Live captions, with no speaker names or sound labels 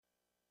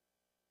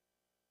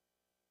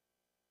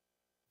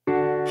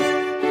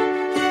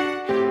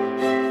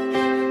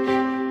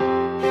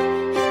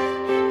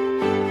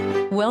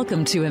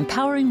Welcome to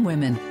Empowering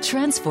Women,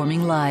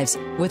 Transforming Lives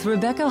with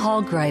Rebecca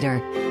Hall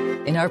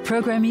Greider. In our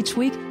program each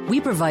week, we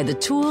provide the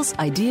tools,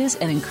 ideas,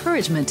 and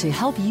encouragement to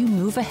help you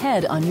move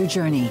ahead on your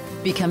journey,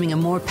 becoming a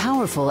more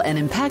powerful and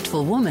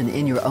impactful woman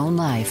in your own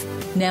life.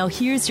 Now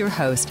here's your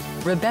host,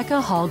 Rebecca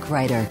Hall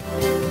Greider.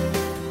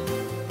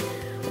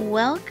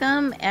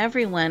 Welcome,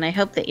 everyone. I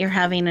hope that you're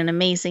having an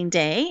amazing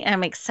day.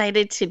 I'm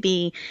excited to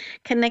be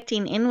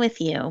connecting in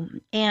with you.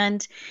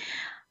 And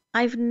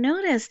I've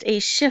noticed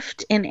a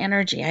shift in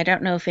energy. I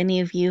don't know if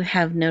any of you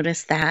have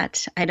noticed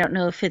that. I don't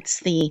know if it's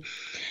the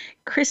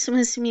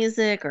Christmas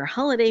music or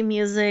holiday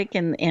music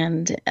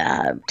and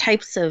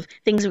types of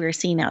things we are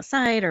seeing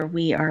outside or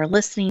we are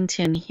listening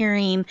to and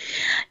hearing.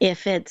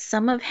 If it's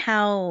some of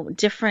how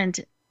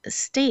different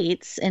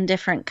states and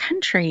different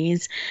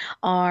countries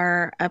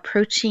are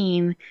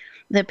approaching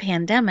the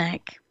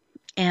pandemic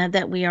and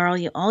that we are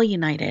all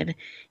united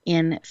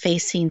in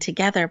facing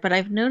together. But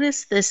I've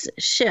noticed this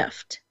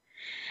shift.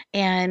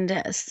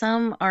 And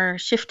some are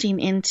shifting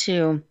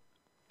into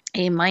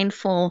a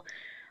mindful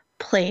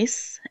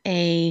place,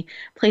 a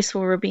place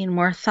where we're being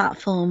more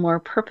thoughtful, more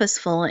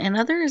purposeful. And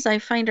others I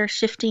find are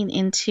shifting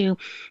into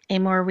a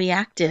more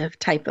reactive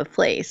type of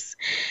place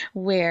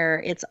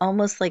where it's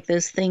almost like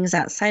those things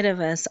outside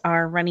of us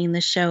are running the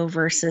show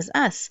versus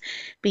us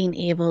being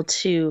able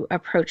to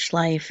approach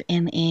life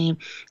in a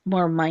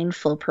more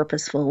mindful,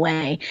 purposeful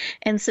way.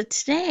 And so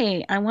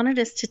today I wanted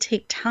us to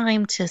take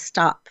time to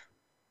stop,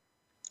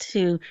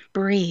 to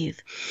breathe,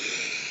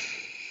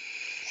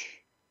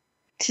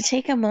 to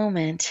take a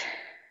moment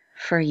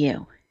for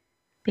you,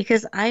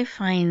 because I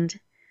find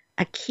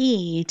a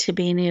key to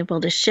being able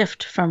to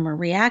shift from a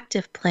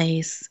reactive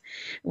place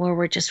where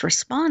we're just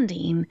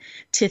responding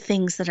to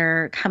things that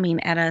are coming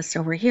at us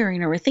or we're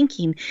hearing or we're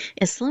thinking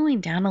is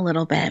slowing down a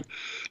little bit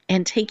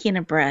and taking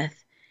a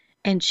breath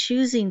and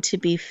choosing to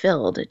be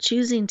filled,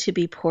 choosing to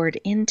be poured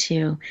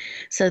into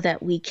so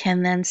that we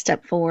can then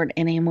step forward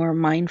in a more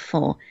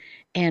mindful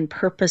and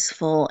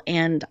purposeful,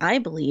 and I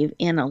believe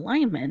in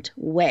alignment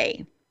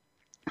way.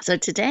 So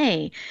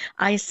today,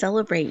 I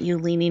celebrate you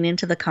leaning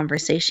into the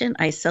conversation.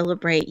 I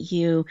celebrate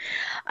you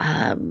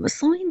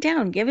slowing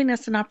down, giving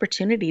us an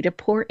opportunity to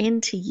pour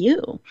into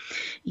you.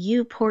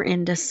 You pour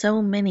into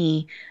so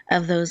many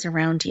of those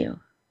around you.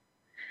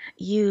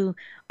 You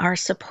are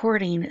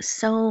supporting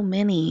so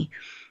many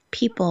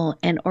people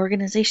and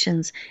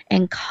organizations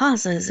and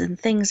causes and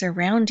things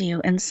around you.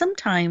 And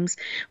sometimes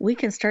we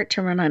can start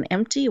to run on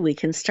empty. We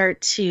can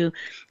start to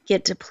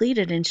get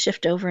depleted and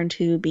shift over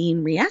into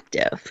being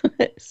reactive.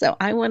 So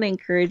I want to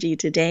encourage you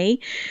today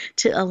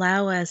to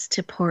allow us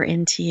to pour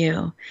into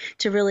you,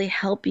 to really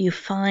help you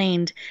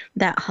find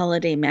that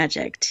holiday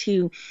magic,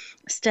 to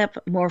step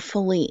more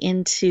fully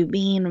into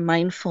being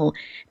mindful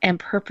and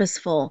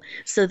purposeful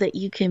so that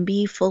you can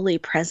be fully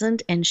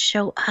present and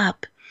show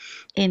up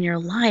in your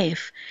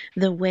life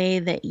the way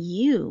that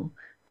you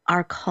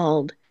are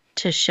called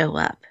to show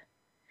up,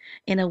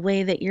 in a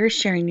way that you're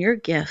sharing your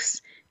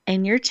gifts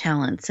and your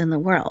talents in the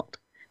world,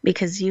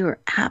 because you are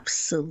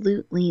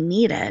absolutely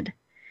needed.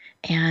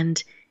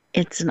 And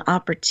it's an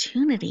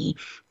opportunity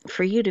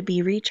for you to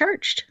be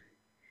recharged,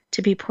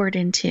 to be poured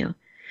into,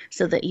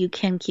 so that you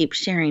can keep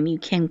sharing, you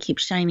can keep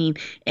shining,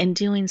 and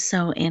doing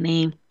so in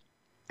a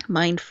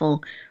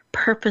mindful,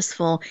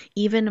 purposeful,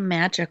 even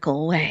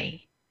magical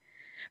way,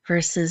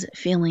 versus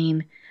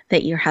feeling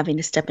that you're having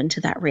to step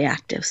into that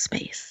reactive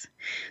space.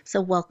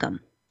 So welcome.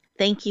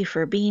 Thank you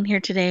for being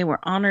here today. We're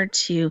honored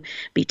to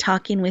be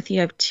talking with you.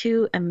 I have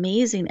two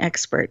amazing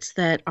experts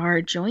that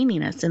are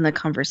joining us in the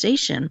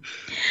conversation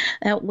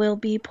that will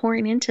be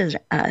pouring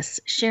into us,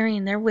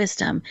 sharing their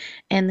wisdom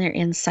and their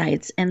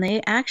insights. And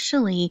they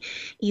actually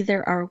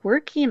either are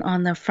working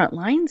on the front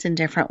lines in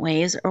different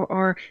ways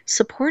or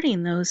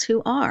supporting those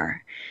who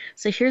are.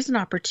 So here's an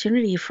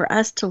opportunity for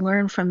us to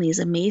learn from these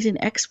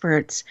amazing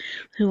experts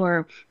who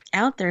are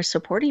out there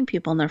supporting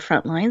people on the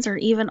front lines or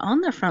even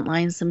on the front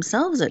lines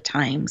themselves at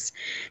times,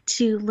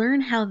 to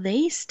learn how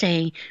they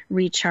stay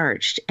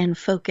recharged and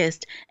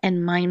focused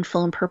and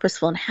mindful and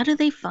purposeful. And how do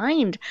they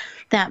find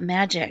that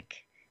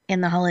magic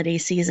in the holiday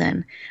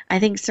season? I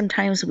think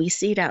sometimes we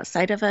see it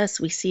outside of us.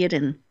 We see it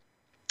in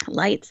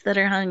lights that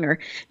are hung or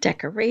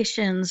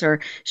decorations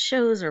or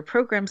shows or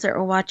programs that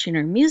we're watching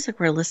or music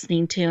we're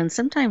listening to. And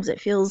sometimes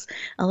it feels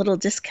a little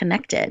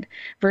disconnected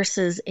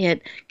versus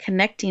it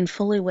connecting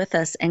fully with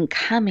us and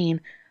coming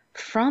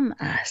from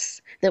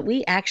us, that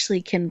we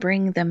actually can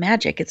bring the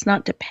magic. It's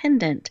not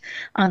dependent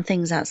on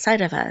things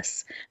outside of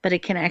us, but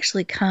it can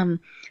actually come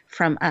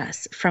from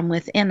us, from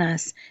within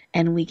us,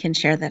 and we can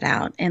share that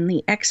out. And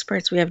the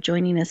experts we have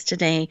joining us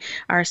today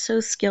are so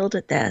skilled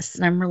at this,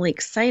 and I'm really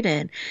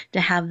excited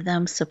to have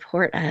them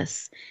support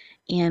us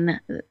in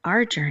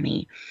our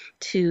journey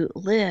to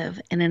live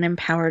in an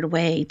empowered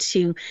way,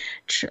 to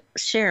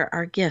share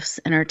our gifts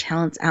and our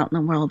talents out in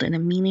the world in a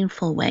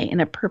meaningful way, in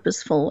a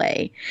purposeful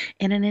way,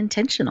 in an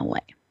intentional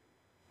way.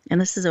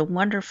 And this is a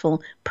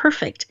wonderful,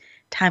 perfect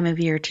time of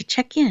year to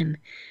check in,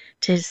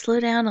 to slow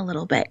down a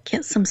little bit,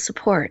 get some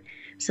support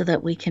so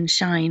that we can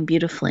shine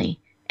beautifully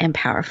and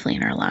powerfully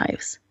in our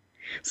lives.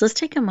 So let's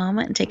take a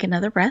moment and take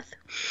another breath.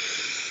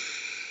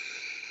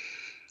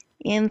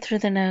 In through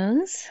the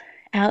nose,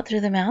 out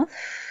through the mouth,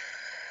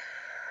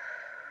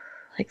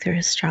 like through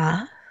a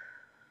straw.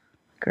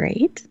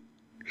 Great.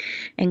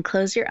 And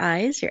close your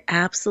eyes. You're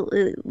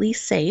absolutely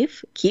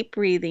safe. Keep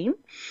breathing.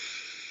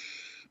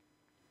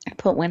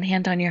 Put one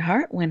hand on your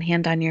heart, one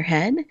hand on your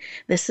head.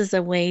 This is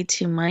a way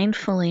to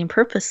mindfully and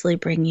purposely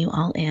bring you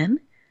all in.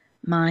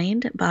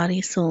 Mind,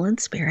 body, soul, and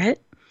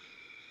spirit.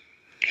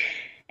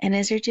 And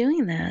as you're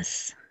doing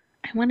this,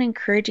 I want to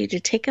encourage you to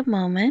take a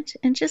moment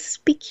and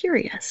just be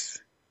curious.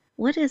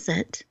 What is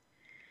it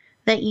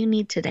that you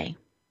need today?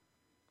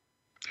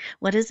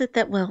 What is it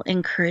that will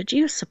encourage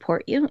you,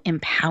 support you,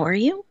 empower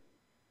you?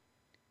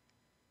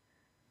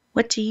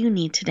 What do you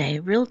need today,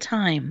 real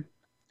time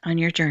on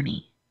your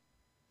journey?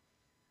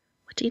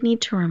 What do you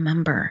need to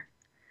remember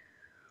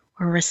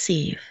or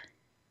receive?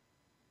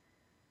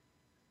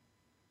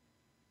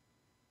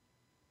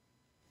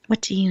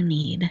 What do you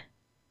need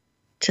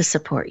to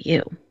support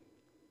you?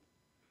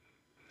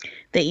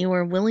 That you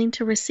are willing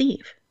to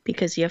receive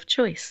because you have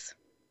choice.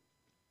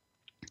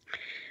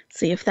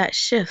 See if that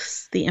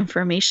shifts the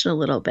information a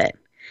little bit.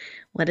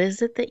 What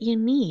is it that you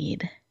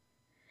need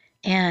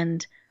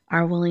and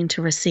are willing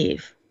to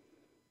receive?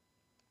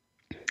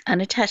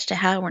 Unattached to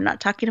how, we're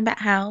not talking about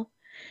how.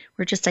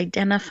 We're just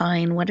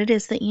identifying what it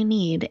is that you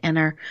need and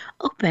are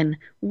open,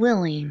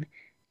 willing,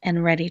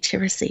 and ready to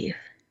receive.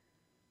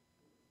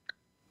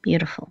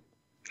 Beautiful.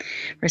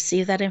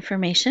 Receive that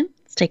information.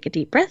 Let's take a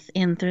deep breath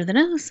in through the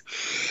nose,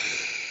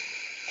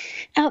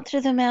 out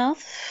through the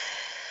mouth.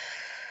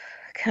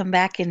 Come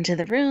back into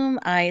the room,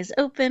 eyes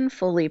open,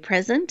 fully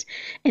present,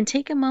 and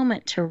take a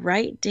moment to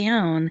write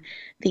down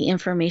the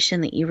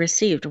information that you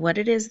received, what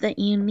it is that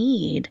you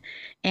need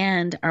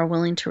and are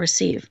willing to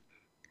receive.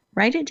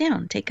 Write it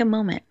down. Take a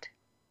moment.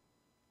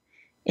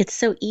 It's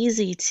so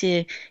easy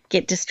to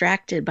get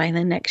distracted by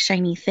the next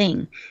shiny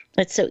thing.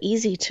 It's so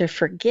easy to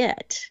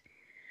forget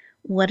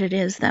what it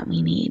is that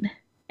we need.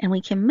 And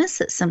we can miss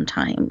it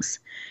sometimes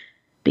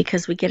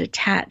because we get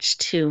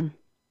attached to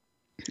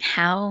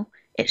how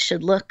it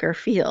should look or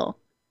feel.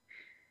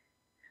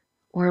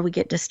 Or we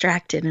get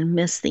distracted and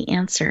miss the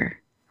answer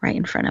right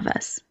in front of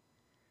us.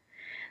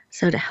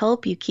 So to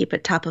help you keep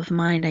it top of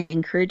mind, I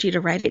encourage you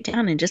to write it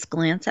down and just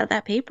glance at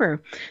that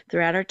paper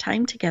throughout our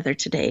time together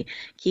today.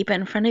 Keep it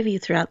in front of you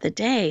throughout the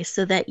day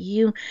so that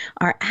you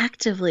are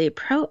actively,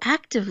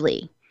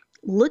 proactively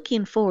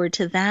looking forward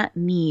to that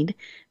need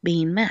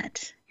being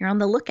met. You're on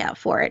the lookout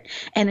for it.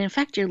 And in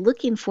fact, you're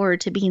looking forward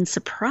to being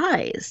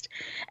surprised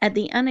at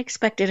the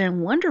unexpected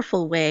and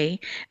wonderful way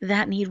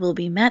that need will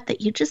be met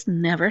that you just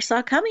never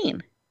saw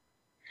coming.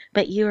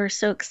 But you are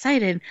so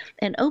excited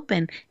and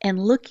open and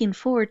looking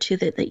forward to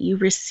that you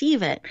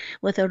receive it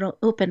with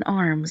open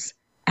arms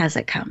as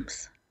it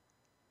comes.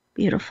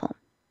 Beautiful.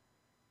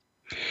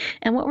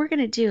 And what we're going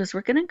to do is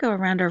we're going to go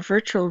around our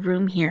virtual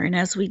room here. And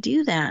as we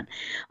do that,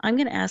 I'm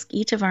going to ask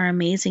each of our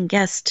amazing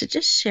guests to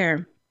just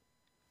share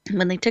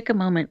when they took a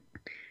moment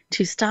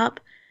to stop,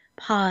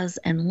 pause,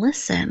 and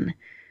listen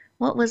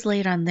what was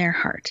laid on their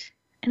heart.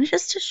 And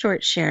just a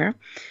short share,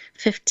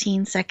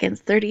 15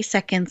 seconds, 30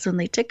 seconds, when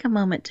they took a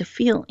moment to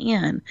feel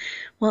in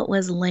what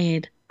was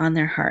laid on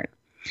their heart.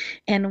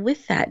 And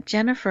with that,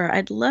 Jennifer,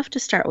 I'd love to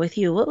start with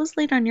you. What was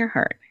laid on your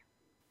heart?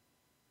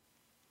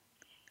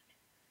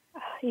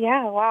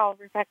 Yeah, wow,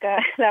 Rebecca,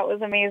 that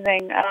was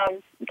amazing.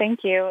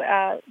 Thank you.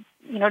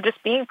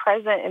 Just being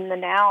present in the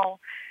now,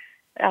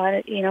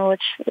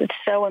 it's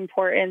so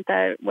important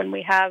that when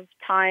we have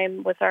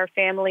time with our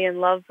family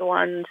and loved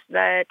ones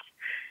that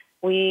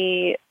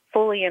we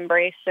fully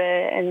embrace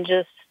it and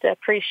just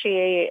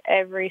appreciate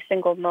every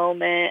single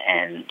moment.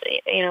 And,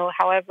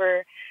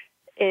 however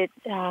it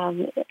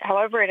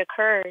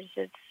occurs,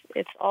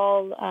 it's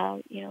all,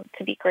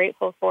 to be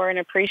grateful for and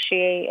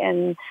appreciate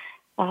and,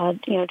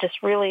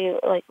 just really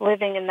like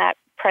living in that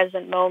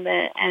present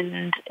moment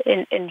and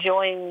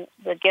enjoying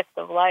the gift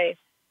of life.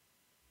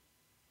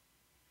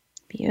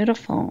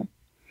 Beautiful.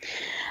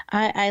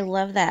 I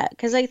love that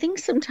because I think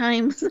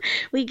sometimes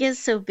we get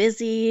so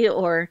busy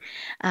or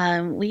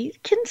we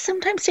can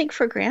sometimes take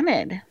for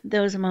granted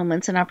those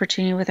moments and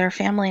opportunity with our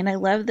family. And I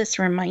love this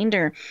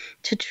reminder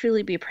to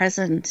truly be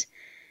present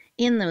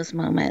in those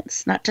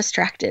moments, not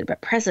distracted,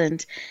 but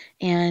present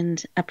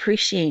and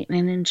appreciate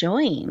and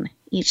enjoying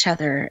each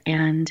other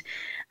and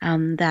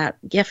that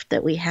gift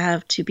that we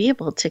have to be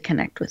able to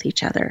connect with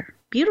each other.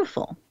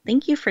 Beautiful.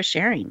 Thank you for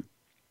sharing.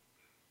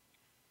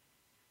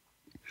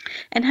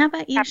 And how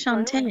about you,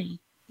 Shantae?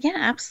 Yeah,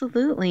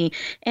 absolutely.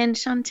 And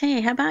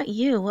Shantae, how about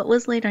you? What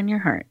was laid on your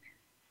heart?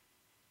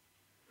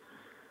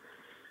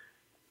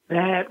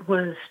 That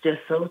was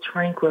just so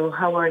tranquil.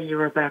 How are you,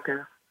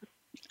 Rebecca?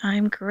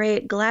 I'm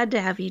great. Glad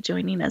to have you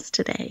joining us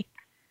today.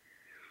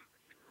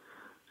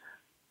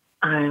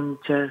 I'm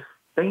just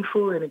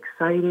thankful and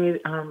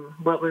excited.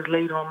 What was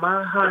laid on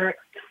my heart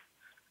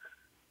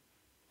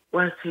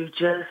was to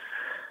just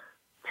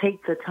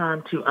take the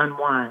time to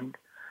unwind.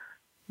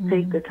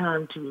 Take the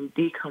time to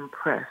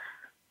decompress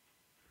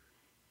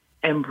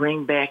and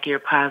bring back your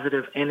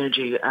positive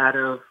energy out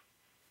of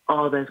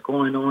all that's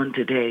going on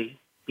today.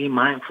 Be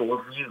mindful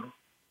of you.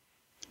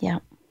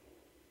 Yep.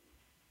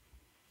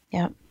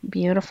 Yep.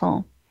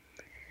 Beautiful.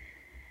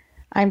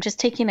 I'm just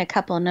taking a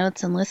couple of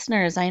notes, and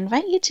listeners, I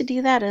invite you to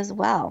do that as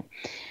well.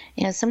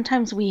 You know,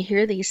 sometimes we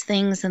hear these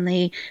things and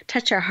they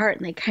touch our heart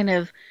and they kind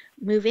of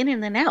move in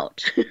and then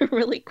out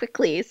really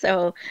quickly.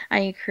 So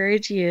I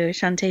encourage you,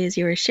 Shantae, as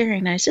you were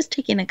sharing, I was just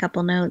taking a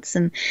couple notes,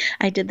 and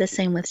I did the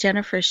same with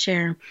Jennifer's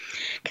share,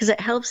 because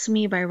it helps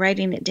me by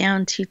writing it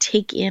down to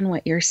take in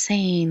what you're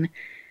saying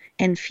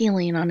and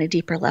feeling on a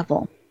deeper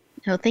level.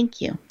 So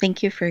thank you.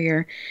 Thank you for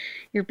your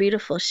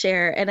beautiful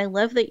share. And I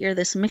love that you're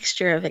this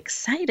mixture of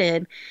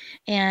excited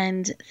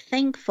and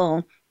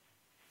thankful,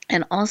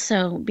 and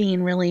also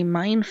being really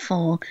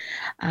mindful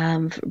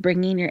of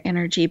bringing your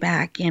energy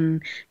back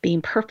and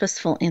being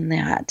purposeful in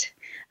that,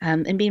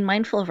 and being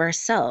mindful of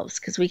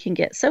ourselves, because we can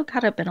get so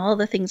caught up in all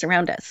the things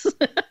around us.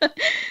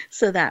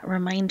 So that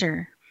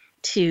reminder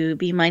to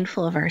be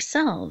mindful of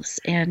ourselves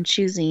and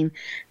choosing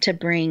to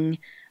bring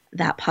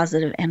that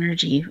positive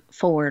energy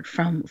forward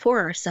for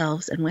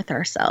ourselves and with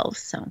ourselves.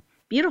 So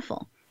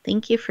beautiful.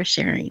 Thank you for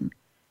sharing.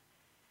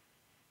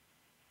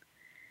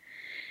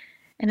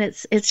 And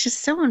it's just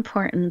so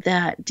important,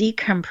 that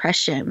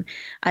decompression.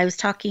 I was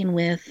talking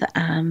with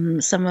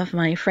some of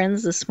my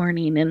friends this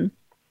morning, and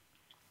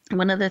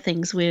one of the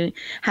things we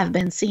have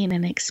been seeing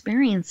and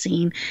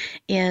experiencing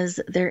is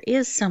there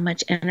is so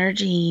much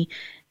energy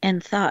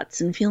and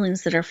thoughts and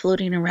feelings that are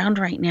floating around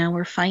right now.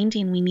 We're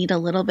finding we need a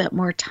little bit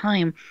more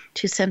time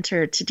to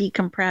center, to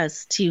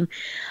decompress, to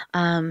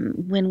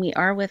when we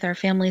are with our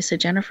family. So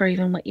Jennifer,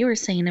 even what you were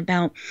saying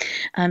about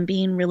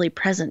being really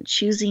present,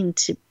 choosing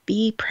to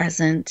be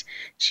present,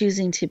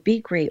 choosing to be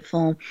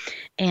grateful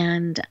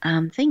and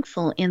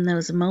thankful in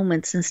those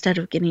moments, instead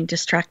of getting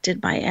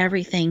distracted by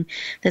everything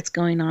that's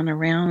going on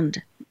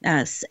around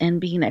us,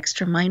 and being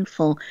extra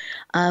mindful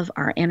of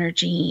our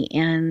energy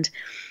and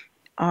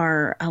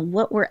our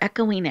what we're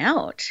echoing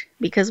out,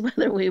 because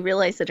whether we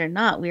realize it or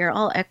not, we are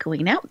all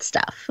echoing out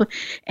stuff,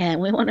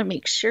 and we want to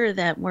make sure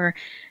that we're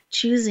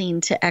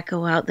choosing to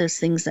echo out those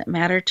things that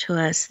matter to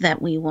us,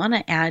 that we want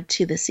to add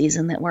to the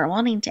season, that we're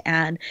wanting to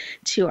add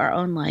to our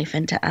own life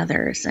and to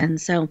others.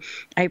 And so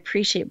I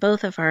appreciate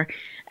both of our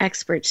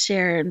experts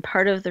share, and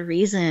part of the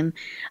reason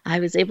I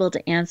was able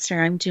to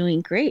answer I'm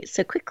doing great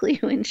so quickly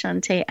when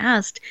Shantae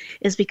asked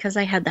is because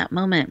I had that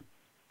moment,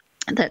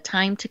 that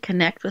time to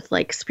connect with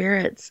like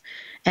spirits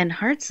and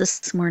hearts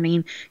this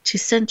morning, to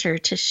center,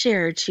 to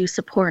share, to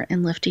support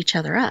and lift each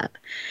other up.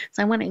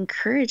 So I want to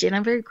encourage you, and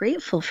I'm very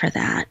grateful for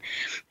that.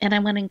 And I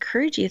want to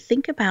encourage you,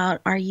 think about,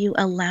 are you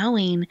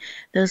allowing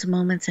those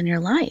moments in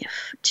your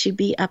life to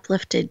be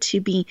uplifted, to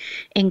be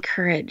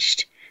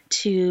encouraged,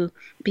 to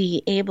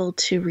be able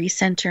to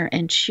recenter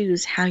and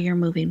choose how you're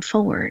moving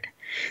forward?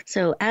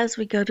 So as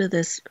we go to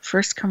this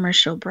first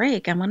commercial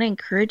break, I want to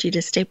encourage you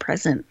to stay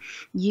present.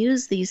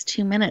 Use these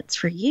 2 minutes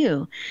for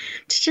you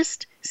to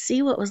just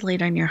see what was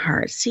laid on your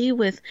heart. See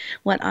with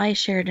what I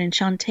shared and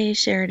Shantae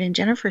shared and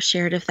Jennifer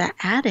shared, if that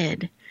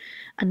added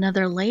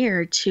another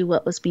layer to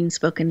what was being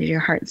spoken to your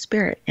heart and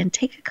spirit. And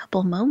take a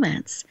couple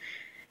moments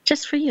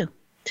just for you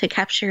to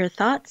capture your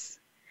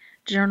thoughts,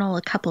 journal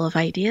a couple of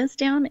ideas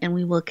down, and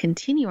we will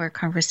continue our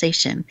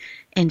conversation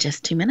in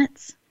just 2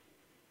 minutes.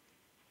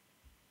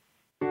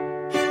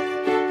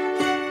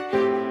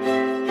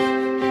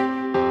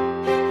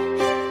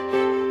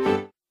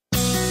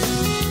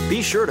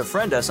 Be sure to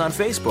friend us on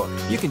Facebook.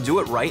 You can do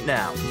it right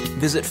now.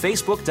 Visit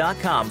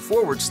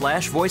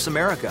facebook.com/Voice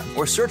America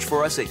or search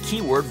for us at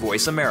keyword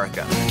Voice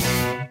America.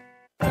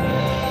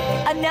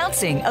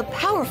 Announcing a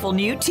powerful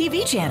new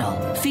TV channel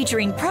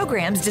featuring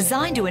programs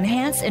designed to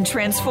enhance and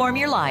transform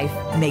your life.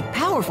 Make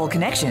powerful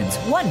connections,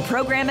 one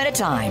program at a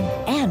time.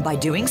 And by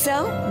doing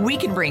so, we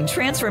can bring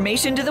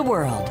transformation to the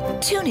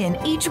world. Tune in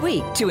each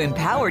week to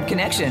Empowered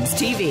Connections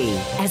TV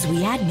as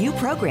we add new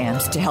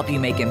programs to help you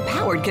make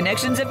empowered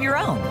connections of your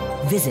own.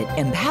 Visit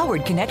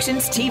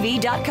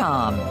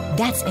empoweredconnectionstv.com.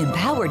 That's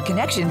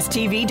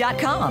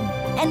empoweredconnectionstv.com.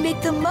 And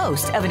make the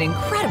most of an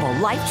incredible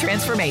life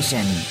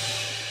transformation.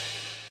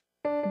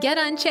 Get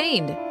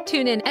Unchained.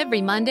 Tune in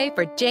every Monday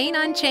for Jane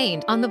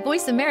Unchained on the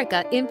Voice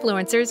America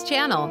Influencers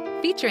channel,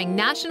 featuring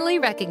nationally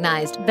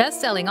recognized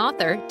best-selling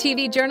author,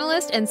 TV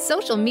journalist, and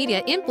social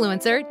media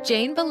influencer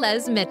Jane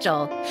Velez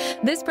Mitchell.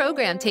 This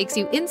program takes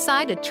you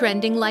inside a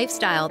trending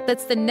lifestyle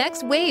that's the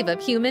next wave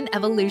of human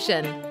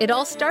evolution. It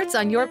all starts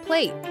on your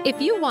plate. If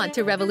you want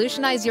to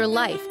revolutionize your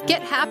life,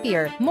 get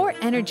happier, more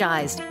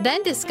energized,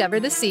 then discover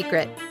the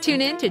secret.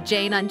 Tune in to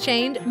Jane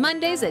Unchained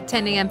Mondays at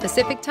 10 a.m.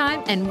 Pacific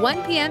Time and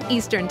 1 p.m.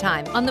 Eastern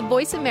Time on the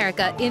Voice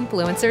America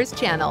Influencers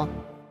channel.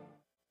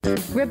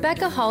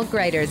 Rebecca Hall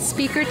Greider's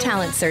Speaker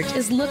Talent Search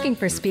is looking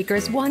for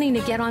speakers wanting to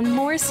get on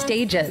more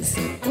stages.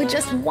 With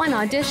just one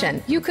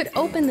audition, you could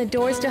open the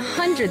doors to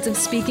hundreds of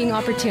speaking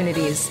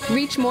opportunities,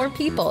 reach more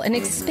people, and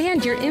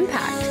expand your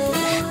impact.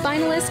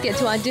 Finalists get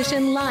to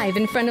audition live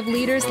in front of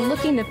leaders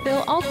looking to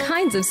fill all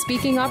kinds of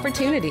speaking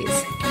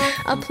opportunities.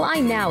 Apply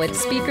now at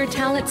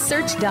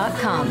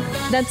speakertalentsearch.com.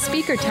 That's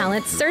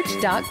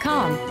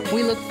speakertalentsearch.com.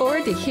 We look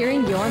forward to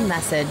hearing your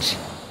message.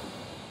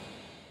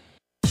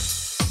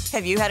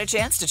 Have you had a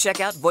chance to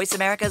check out Voice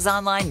America's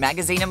online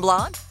magazine and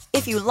blog?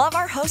 If you love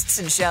our hosts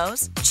and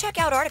shows, check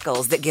out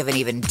articles that give an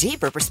even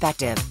deeper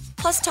perspective,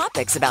 plus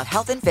topics about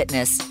health and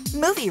fitness,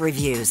 movie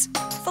reviews,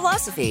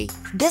 philosophy,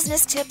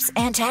 business tips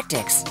and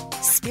tactics,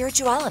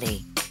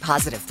 spirituality,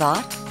 positive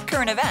thought,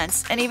 current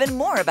events, and even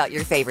more about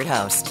your favorite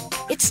host.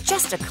 It's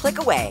just a click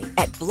away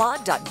at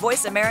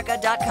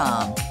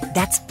blog.voiceamerica.com.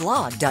 That's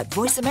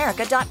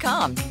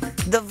blog.voiceamerica.com.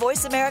 The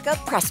Voice America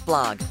Press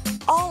Blog.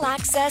 All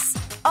access,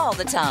 all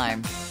the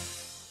time.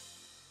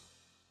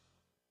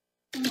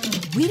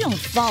 We don't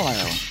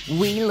follow,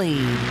 we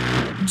lead.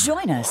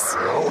 Join us,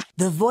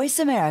 the Voice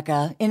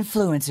America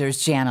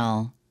Influencers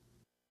Channel.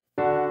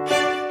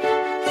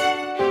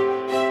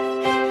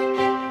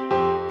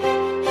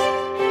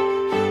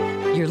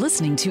 You're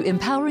listening to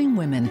Empowering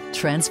Women,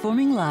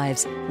 Transforming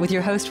Lives with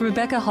your host,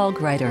 Rebecca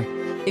Hall-Gruyter.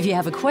 If you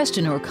have a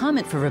question or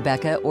comment for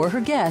Rebecca or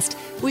her guest,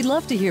 we'd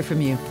love to hear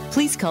from you.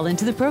 Please call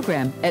into the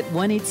program at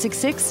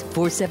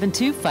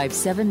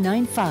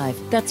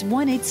 1-866-472-5795. That's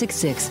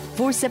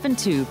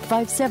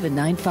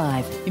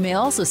 1-866-472-5795. You may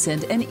also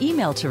send an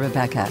email to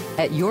Rebecca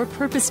at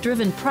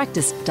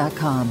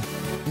yourpurposedrivenpractice.com.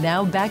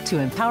 Now back to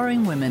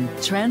Empowering Women,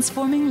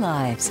 Transforming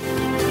Lives.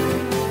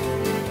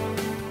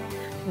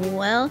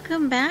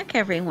 Welcome back,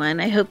 everyone.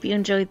 I hope you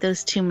enjoyed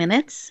those 2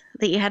 minutes,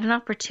 that you had an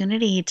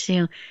opportunity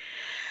to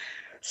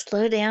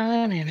slow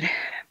down and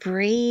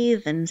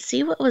breathe and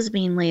see what was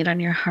being laid on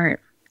your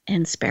heart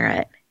and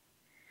spirit.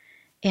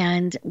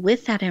 And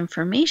with that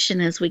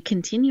information, as we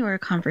continue our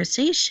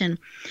conversation,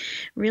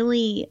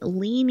 really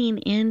leaning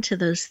into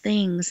those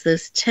things,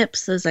 those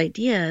tips, those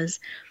ideas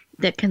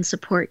that can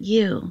support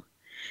you.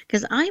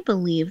 Because I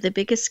believe the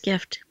biggest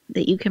gift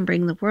that you can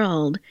bring the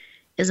world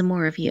is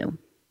more of you.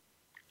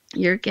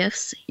 Your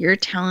gifts, your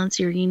talents,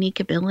 your unique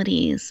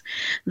abilities,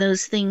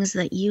 those things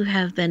that you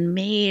have been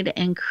made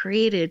and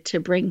created to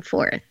bring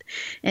forth.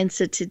 And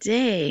so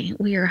today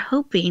we are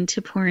hoping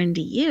to pour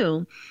into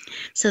you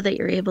so that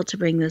you're able to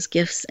bring those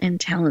gifts and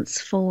talents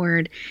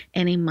forward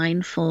in a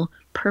mindful,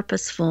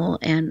 purposeful,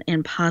 and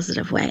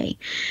positive way.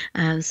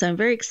 So I'm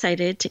very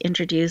excited to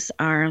introduce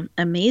our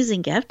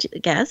amazing guest,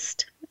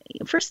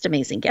 first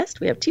amazing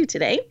guest. We have two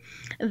today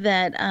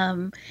that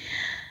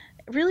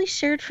really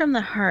shared from the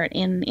heart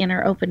in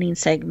our opening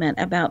segment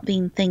about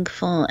being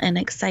thankful and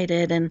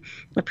excited and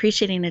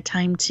appreciating a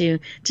time to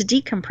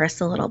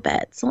decompress a little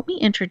bit. So let me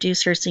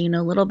introduce her so you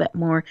know a little bit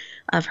more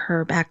of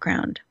her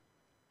background.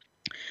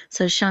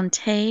 So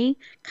Shante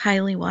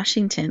Kylie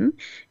Washington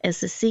is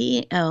the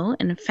CEO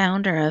and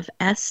founder of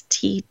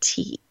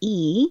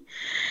STTE,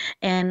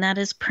 and that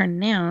is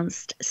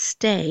pronounced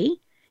STAY.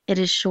 It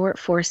is short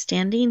for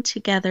Standing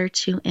Together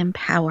to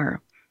Empower.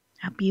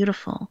 How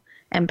beautiful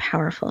and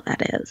powerful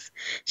that is.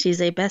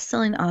 She's a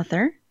best-selling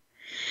author.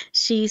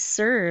 She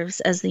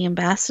serves as the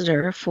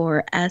ambassador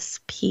for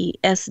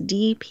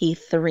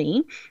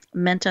SDP3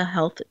 Mental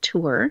Health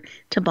Tour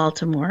to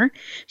Baltimore.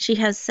 She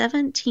has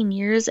 17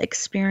 years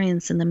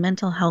experience in the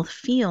mental health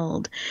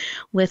field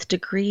with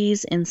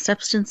degrees in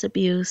substance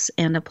abuse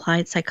and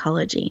applied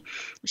psychology.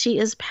 She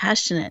is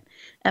passionate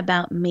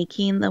about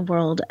making the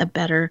world a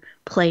better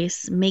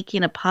place,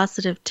 making a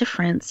positive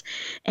difference,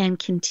 and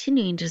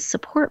continuing to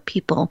support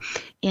people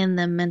in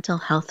the mental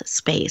health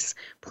space.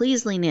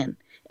 Please lean in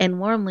and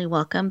warmly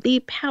welcome the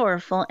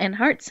powerful and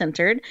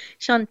heart-centered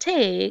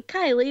Shante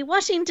Kylie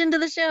Washington to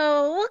the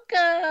show.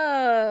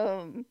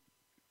 Welcome.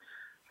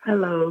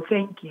 Hello,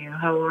 thank you.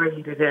 How are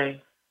you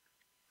today?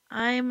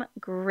 I'm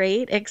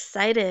great,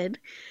 excited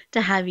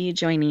to have you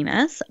joining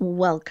us.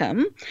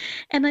 Welcome.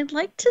 And I'd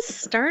like to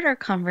start our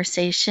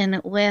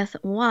conversation with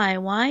why.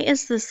 Why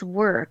is this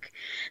work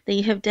that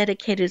you have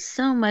dedicated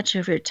so much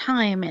of your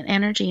time and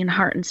energy and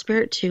heart and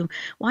spirit to,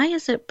 why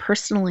is it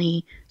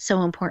personally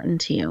so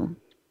important to you?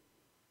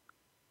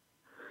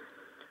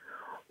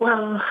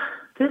 Well,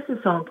 this is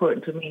so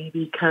important to me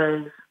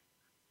because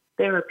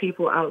there are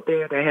people out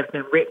there that have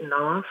been written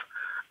off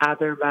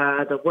either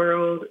by the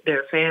world,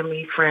 their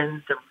family,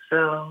 friends,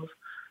 themselves.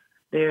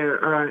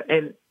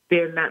 And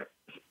they're not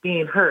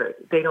being heard.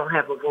 They don't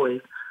have a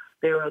voice.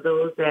 There are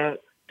those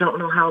that don't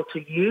know how to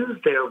use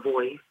their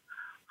voice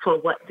for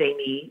what they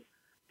need.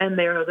 And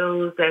there are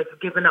those that have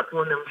given up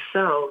on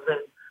themselves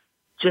and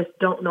just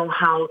don't know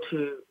how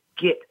to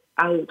get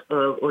out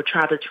of or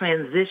try to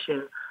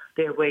transition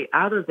their way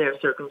out of their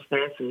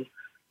circumstances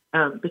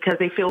because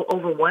they feel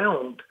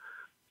overwhelmed.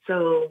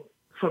 So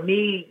for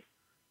me,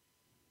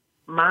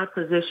 my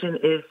position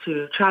is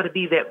to try to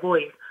be that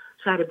voice,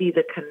 try to be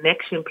the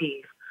connection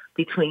piece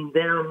between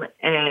them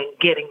and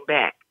getting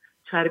back.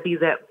 Try to be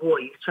that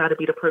voice, try to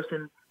be the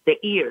person, the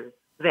ear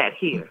that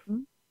hears.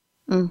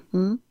 Mm-hmm.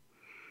 Mm-hmm.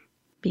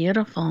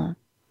 Beautiful.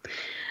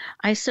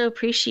 I so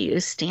appreciate you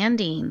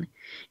standing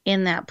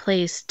in that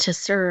place to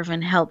serve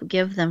and help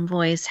give them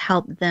voice,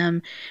 help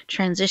them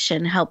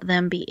transition, help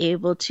them be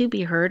able to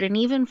be heard, and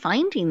even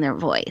finding their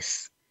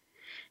voice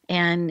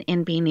and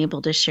being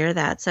able to share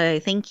that. So I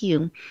thank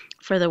you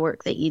for the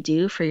work that you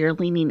do, for your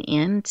leaning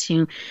in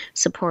to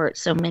support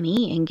so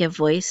many and give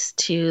voice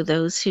to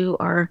those who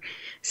are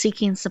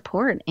seeking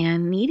support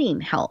and needing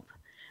help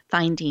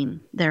finding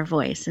their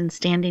voice and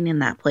standing in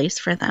that place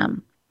for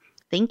them.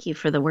 Thank you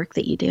for the work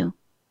that you do.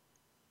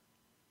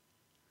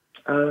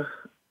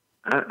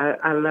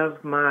 I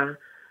love my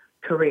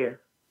career.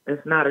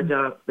 It's not a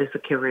job, it's a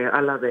career. I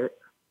love it.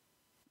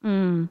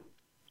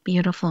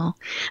 Beautiful.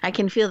 I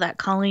can feel that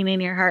calling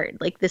in your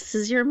heart. Like, this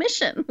is your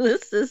mission.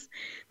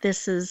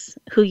 This is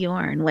who you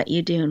are and what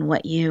you do and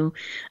what you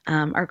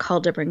are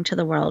called to bring to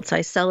the world. So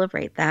I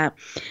celebrate that.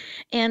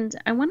 And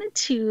I wanted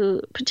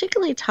to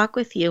particularly talk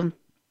with you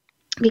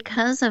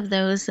because of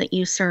those that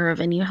you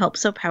serve and you help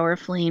so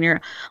powerfully, and you're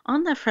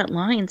on the front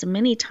lines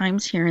many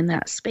times here in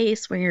that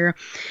space where you're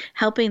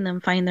helping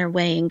them find their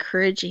way,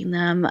 encouraging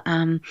them,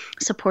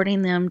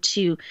 supporting them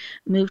to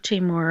move to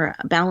a more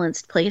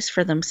balanced place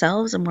for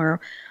themselves, a more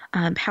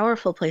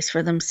powerful place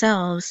for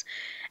themselves.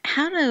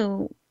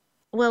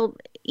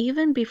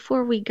 Even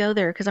before we go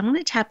there, because I want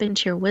to tap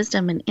into your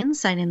wisdom and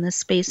insight in this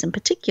space in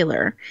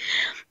particular,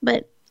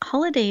 but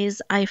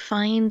holidays, I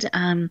find,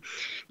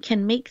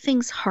 can make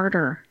things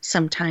harder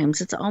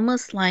sometimes. It's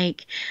almost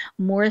like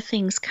more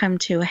things come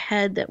to a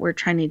head that we're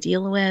trying to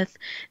deal with,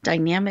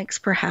 dynamics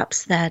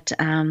perhaps that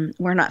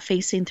we're not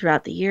facing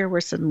throughout the year,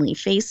 we're suddenly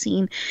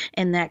facing,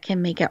 and that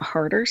can make it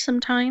harder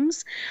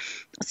sometimes.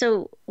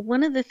 So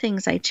one of the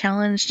things I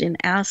challenged and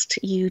asked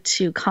you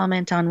to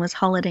comment on was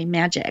holiday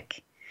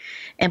magic,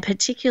 and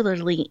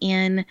particularly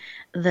in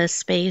the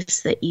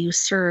space that you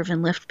serve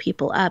and lift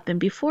people up. And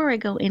before I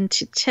go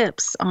into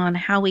tips on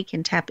how we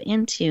can tap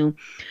into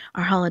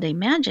our holiday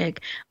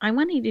magic, I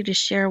wanted you to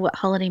share what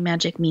holiday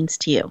magic means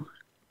to you.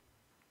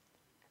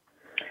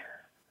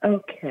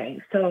 Okay,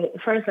 so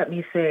first let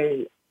me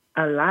say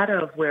a lot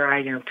of where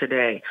I am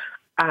today,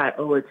 I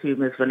owe it to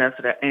Ms.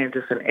 Vanessa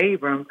Anderson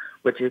Abram,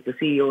 which is the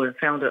CEO and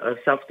founder of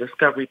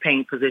Self-Discovery,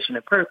 Pain, Position,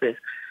 and Purpose,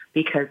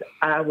 because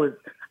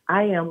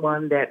I am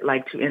one that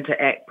like to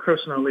interact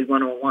personally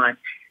one-on-one.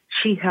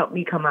 She helped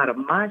me come out of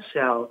my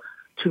shell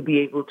to be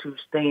able to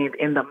stand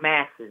in the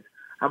masses.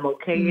 I'm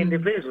okay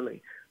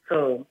individually.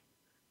 So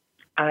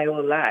I owe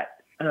a lot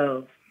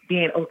of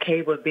being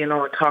okay with being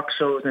on talk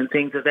shows and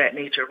things of that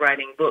nature,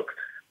 writing books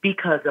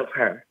because of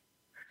her.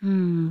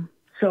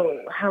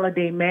 So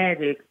holiday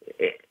magic,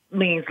 it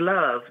means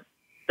love.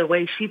 The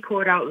way she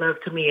poured out love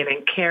to me and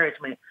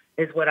encouragement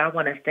is what I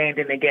want to stand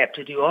in the gap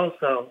to do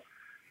also.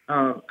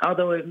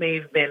 Although it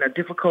may have been a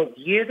difficult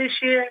year this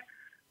year,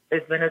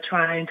 it's been a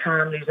trying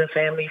time losing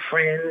family,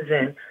 friends,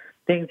 and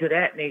things of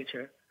that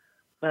nature.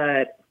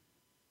 But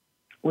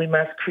we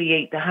must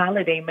create the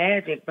holiday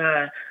magic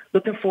by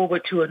looking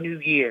forward to a new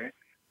year.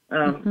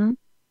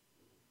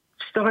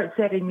 Start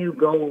setting new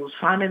goals,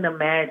 finding the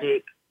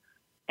magic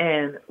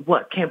and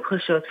what can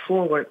push us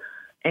forward.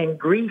 And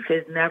grief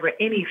is never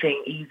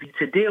anything easy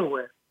to deal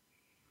with.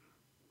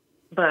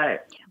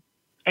 But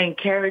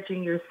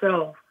encouraging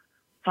yourself,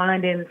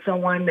 finding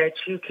someone that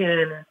you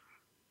can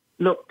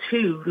look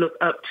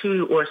up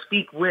to, or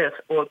speak with,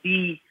 or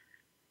be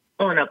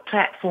on a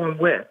platform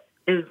with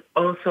is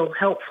also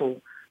helpful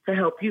to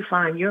help you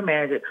find your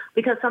magic.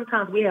 Because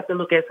sometimes we have to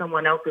look at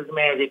someone else's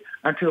magic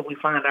until we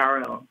find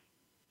our own.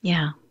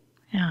 Yeah.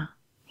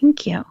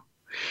 Thank you.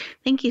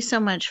 Thank you so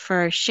much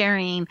for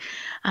sharing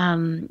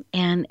and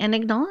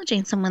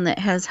acknowledging someone that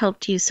has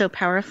helped you so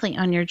powerfully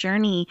on your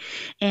journey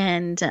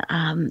and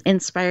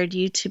inspired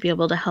you to be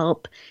able to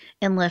help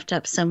and lift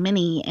up so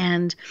many,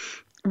 and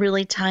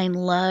really tying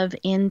love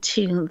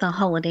into the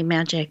holiday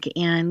magic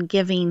and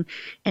giving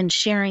and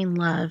sharing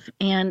love.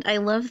 And I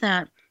love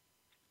that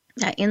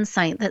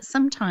insight that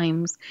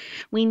sometimes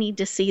we need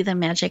to see the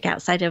magic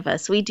outside of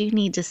us. We do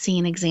need to see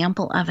an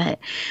example of it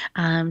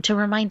to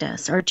remind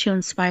us or to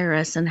inspire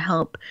us and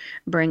help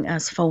bring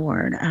us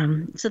forward.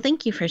 So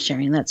thank you for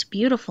sharing. That's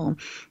beautiful.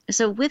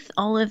 So with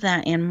all of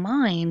that in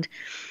mind,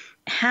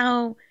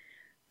 how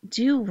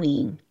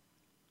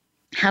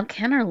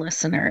can our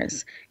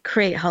listeners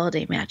create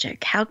holiday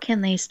magic? How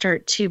can they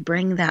start to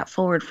bring that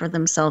forward for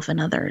themselves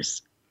and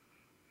others?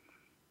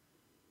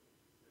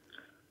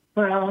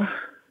 Well,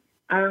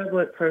 I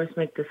would first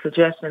make the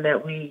suggestion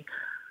that we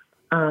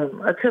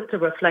attempt to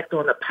reflect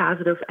on the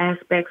positive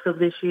aspects of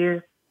this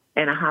year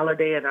and a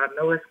holiday. And I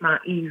know it's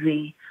not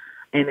easy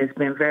and it's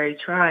been very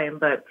trying,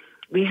 but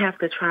we have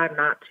to try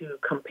not to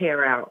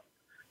compare out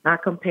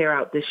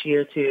this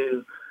year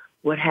to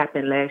what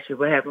happened last year.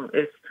 What happened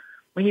is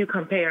when you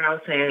compare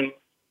out saying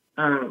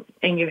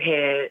in your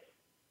head,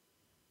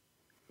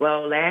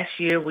 well, last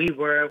year we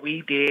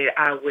did,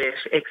 I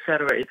wish, et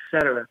cetera, et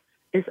cetera.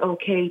 It's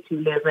okay to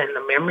live in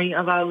the memory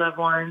of our loved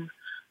ones.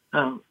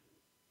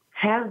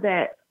 Have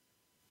that,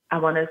 I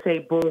want to say,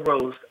 bull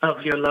roast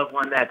of your loved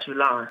one that you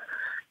lost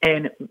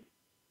and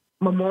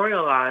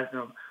memorialize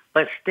them,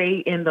 but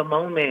stay in the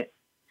moment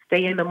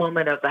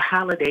of the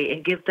holiday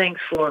and give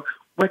thanks for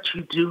what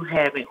you do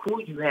have and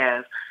who you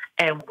have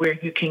and where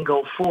you can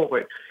go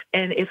forward.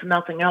 And if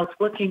nothing else,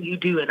 what can you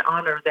do and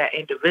honor that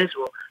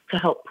individual to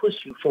help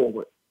push you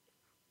forward?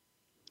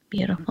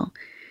 Beautiful.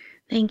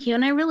 Thank you.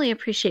 And I really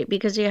appreciate,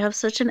 because you have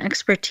such an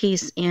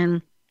expertise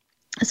in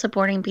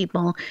supporting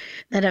people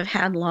that have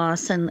had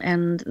loss,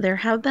 and there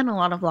have been a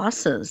lot of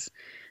losses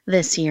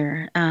this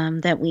year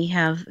that we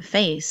have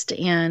faced,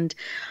 and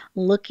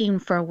looking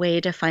for a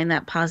way to find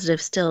that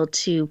positive still,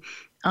 to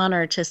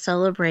honor, to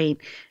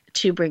celebrate,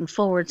 to bring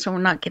forward, so we're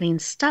not getting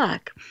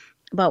stuck,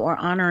 but we're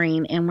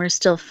honoring and we're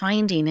still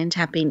finding and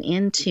tapping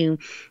into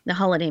the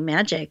holiday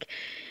magic.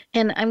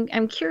 And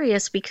I'm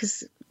curious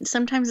because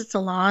sometimes it's a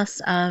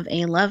loss of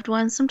a loved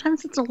one,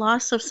 sometimes it's a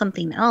loss of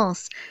something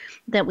else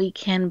that we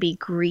can be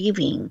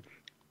grieving.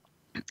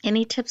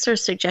 Any tips or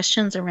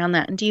suggestions around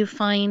that? And do you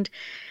find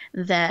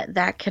that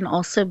that can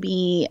also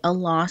be a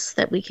loss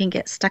that we can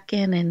get stuck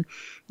in and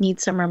need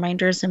some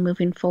reminders and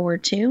moving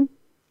forward too?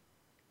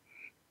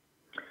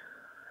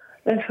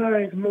 As far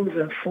as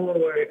moving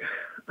forward,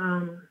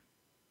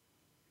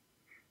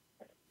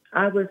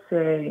 I would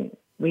say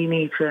we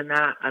need to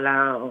not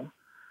allow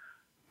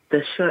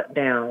the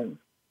shutdown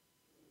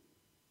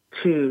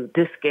to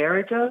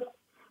discourage us.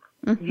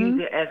 Mm-hmm.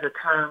 Use it as a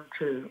time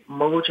to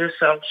mold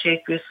yourself,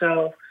 shape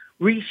yourself,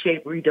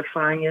 reshape,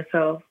 redefine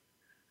yourself,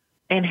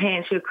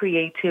 enhance your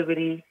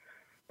creativity,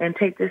 and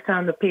take this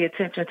time to pay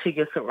attention to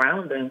your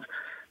surroundings.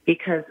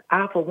 Because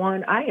for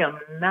one, I am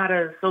not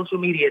a social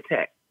media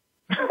tech,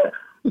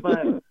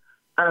 but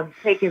I'm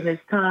taking this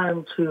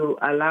time to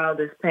allow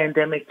this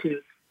pandemic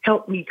to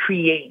help me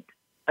create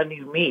a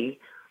new me,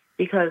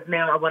 because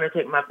now I want to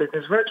take my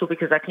business virtual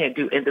because I can't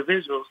do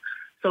individuals.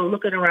 So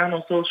looking around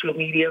on social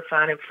media,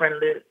 finding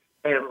friends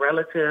and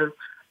relatives,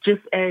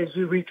 just as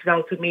you reached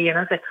out to me, and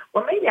I said,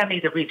 well, maybe I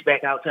need to reach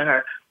back out to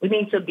her. We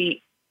need to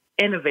be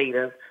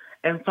innovative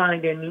and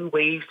finding new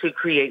ways to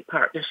create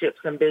partnerships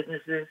and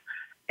businesses,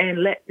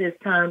 and let this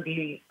time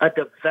be a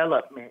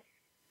development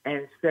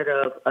instead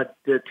of a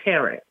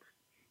deterrent.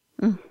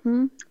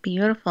 Mm-hmm.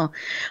 Beautiful.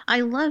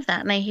 I love that.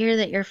 And I hear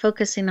that you're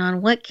focusing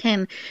on what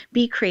can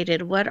be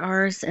created, what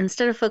ours,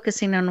 instead of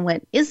focusing on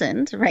what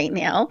isn't right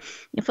now,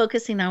 you're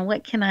focusing on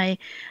what can I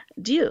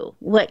do?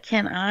 What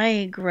can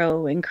I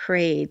grow and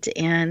create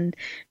and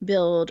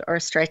build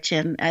or stretch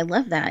in? I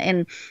love that.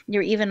 And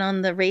you're even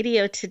on the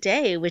radio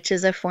today, which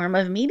is a form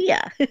of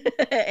media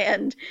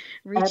and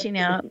reaching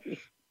out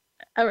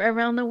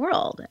around the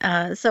world.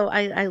 So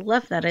I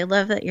love that. I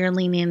love that you're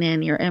leaning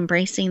in, you're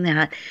embracing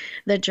that,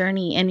 the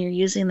journey, and you're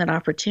using that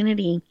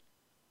opportunity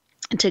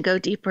to go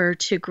deeper,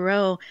 to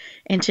grow,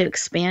 and to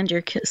expand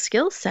your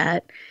skill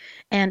set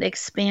and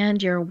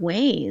expand your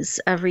ways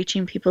of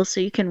reaching people so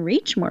you can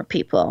reach more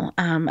people.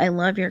 I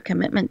love your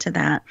commitment to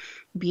that.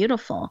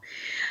 Beautiful.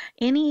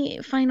 Any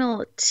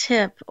final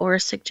tip or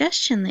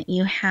suggestion that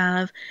you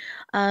have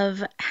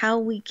of how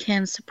we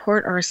can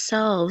support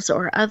ourselves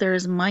or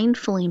others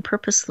mindfully and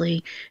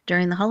purposely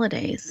during the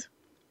holidays?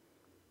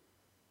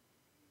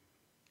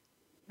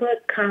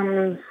 What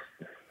comes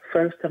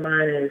first to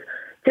mind is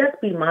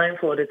just be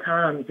mindful of the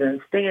times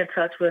and stay in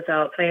touch with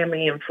our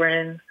family and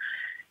friends,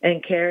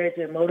 encourage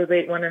and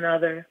motivate one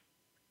another.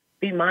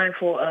 Be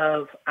mindful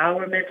of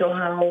our mental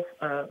health.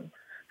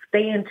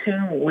 Stay in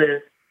tune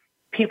with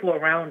people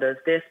around us,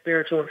 their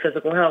spiritual and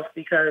physical health,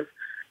 because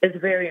it's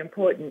very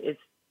important.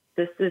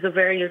 This is a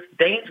very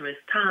dangerous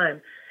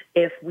time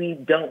if we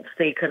don't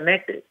stay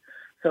connected.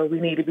 So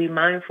we need to be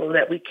mindful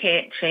that we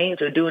can't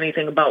change or do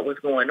anything about what's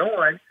going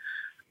on,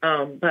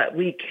 but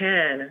we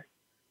can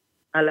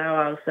allow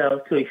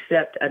ourselves to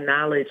accept,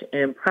 acknowledge,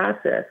 and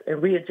process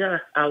and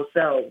readjust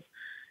ourselves.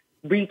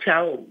 Reach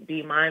out,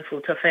 be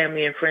mindful to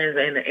family and friends.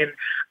 And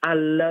I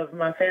love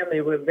my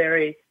family. We're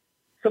very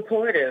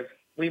supportive.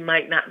 We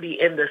might not be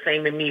in the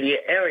same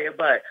immediate area,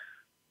 but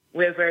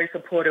we're very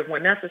supportive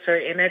when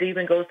necessary. And that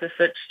even goes to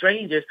such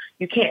strangers.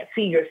 You can't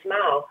see your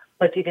smile,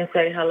 but you can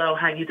say, hello,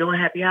 how you doing?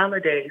 Happy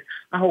holidays.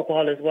 I hope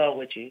all is well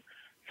with you.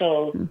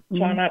 So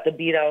try not to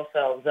beat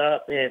ourselves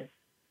up, and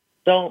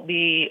don't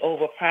be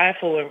over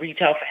prideful, and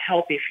reach out for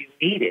help if you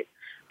need it.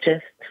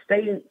 Just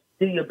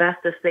do your best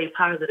to stay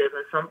positive,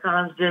 and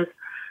sometimes just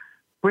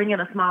bringing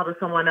a smile to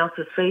someone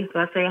else's face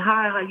by saying,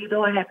 hi, how you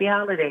doing? Happy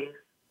holidays.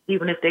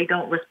 Even if they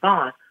don't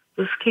respond,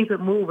 just keep it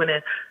moving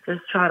and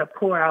just try to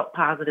pour out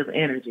positive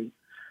energy,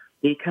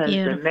 because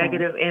the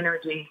negative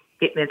energy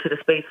getting into the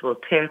space will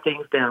tear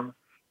things down.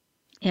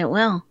 It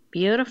will.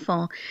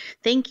 Beautiful.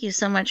 Thank you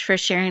so much for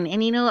sharing.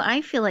 And,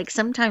 I feel like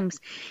sometimes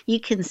you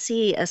can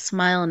see a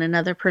smile in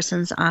another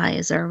person's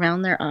eyes or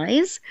around their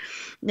eyes,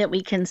 that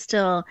we can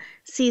still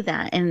see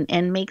that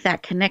and make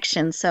that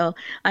connection. So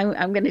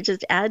I'm going to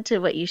just add to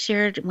what you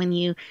shared. When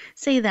you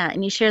say that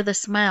and you share the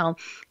smile,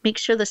 make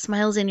sure the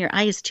smile's in your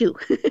eyes too,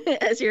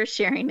 as you're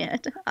sharing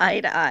it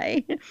eye to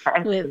eye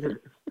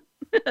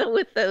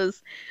with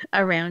those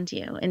around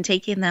you, and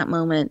taking that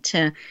moment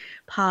to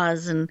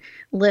pause and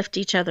lift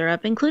each other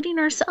up, including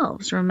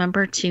ourselves.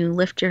 Remember to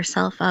lift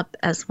yourself up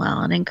as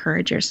well and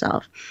encourage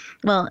yourself.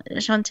 Well,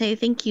 Shante,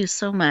 thank you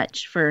so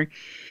much for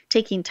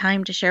taking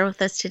time to share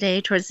with us today.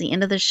 Towards the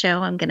end of the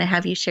show, I'm going to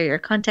have you share your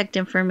contact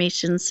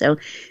information so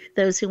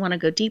those who want to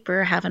go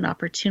deeper have an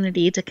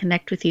opportunity to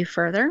connect with you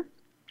further.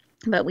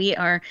 But we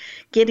are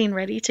getting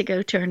ready to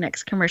go to our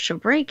next commercial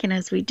break. And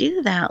as we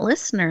do that,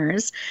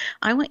 listeners,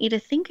 I want you to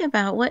think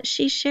about what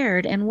she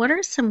shared and what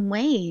are some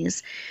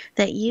ways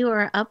that you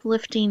are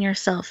uplifting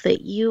yourself,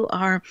 that you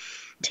are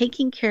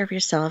taking care of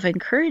yourself,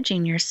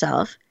 encouraging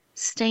yourself,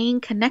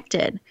 staying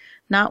connected,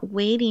 not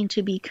waiting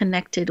to be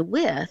connected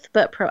with,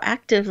 but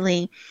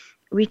proactively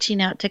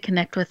reaching out to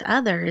connect with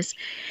others.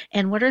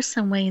 And what are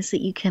some ways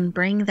that you can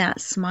bring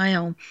that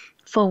smile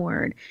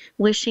forward,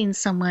 wishing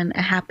someone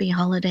a happy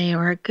holiday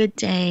or a good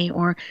day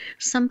or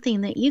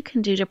something that you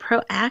can do to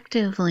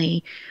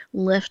proactively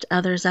lift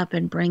others up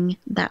and bring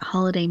that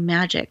holiday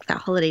magic, that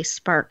holiday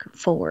spark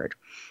forward.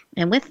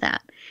 And with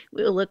that,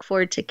 we will look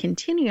forward to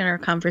continuing our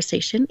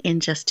conversation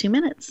in just 2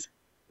 minutes.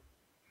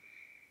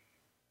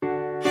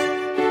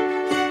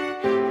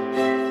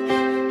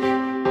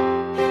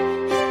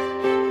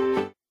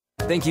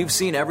 Think you've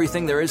seen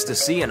everything there is to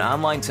see in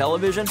online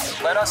television?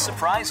 Let us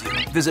surprise you.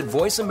 Visit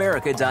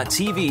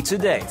voiceamerica.tv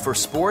today for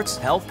sports,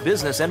 health,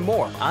 business, and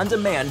more on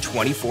demand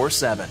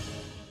 24/7.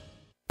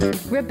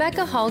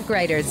 Rebecca Hall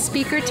Greider's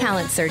Speaker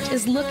Talent Search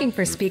is looking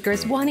for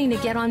speakers wanting to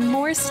get on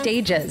more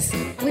stages.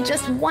 With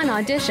just one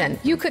audition,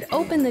 you could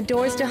open the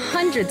doors to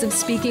hundreds of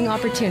speaking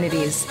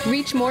opportunities,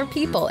 reach more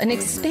people, and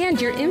expand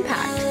your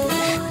impact.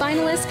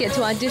 Finalists get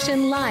to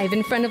audition live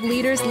in front of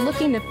leaders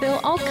looking to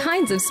fill all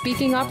kinds of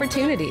speaking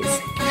opportunities.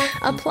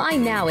 Apply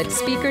now at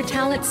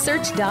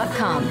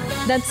SpeakerTalentSearch.com.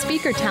 That's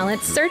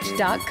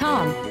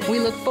SpeakerTalentSearch.com. We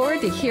look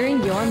forward to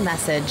hearing your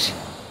message.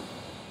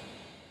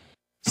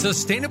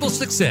 Sustainable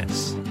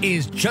success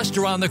is just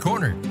around the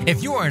corner.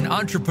 If you are an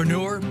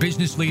entrepreneur,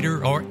 business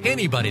leader, or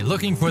anybody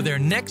looking for their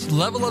next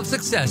level of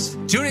success,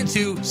 tune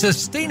into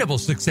Sustainable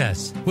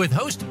Success with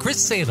host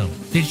Chris Salem.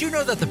 Did you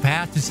know that the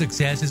path to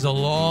success is a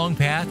long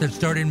path that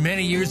started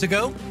many years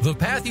ago? The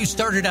path you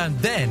started on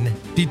then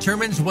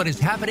determines what is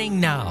happening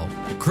now.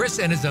 Chris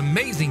and his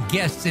amazing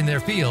guests in their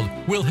field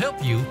will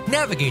help you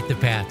navigate the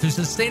path to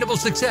sustainable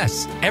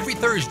success every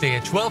Thursday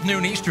at 12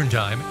 noon Eastern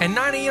Time and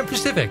 9 a.m.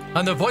 Pacific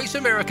on the Voice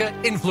America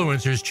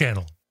Influencers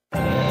Channel.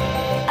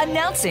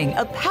 Announcing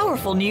a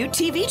powerful new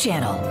TV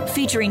channel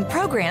featuring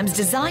programs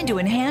designed to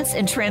enhance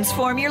and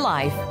transform your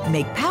life.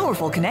 Make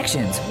powerful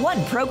connections,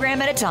 one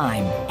program at a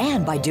time.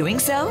 And by doing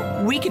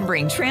so, we can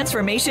bring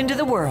transformation to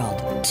the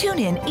world. Tune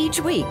in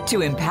each week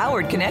to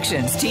Empowered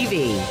Connections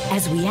TV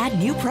as we add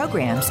new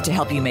programs to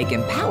help you make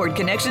empowered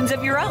connections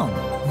of your own.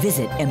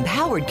 Visit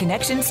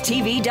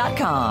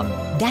EmpoweredConnectionsTV.com.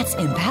 That's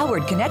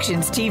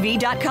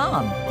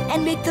EmpoweredConnectionsTV.com.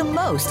 And make the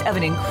most of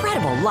an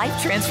incredible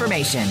life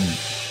transformation.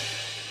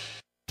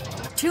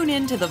 Tune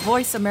in to the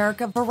Voice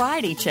America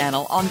Variety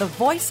channel on the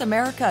Voice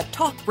America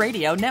Talk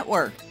Radio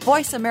Network.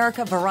 Voice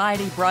America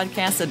Variety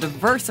broadcasts a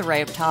diverse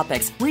array of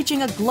topics,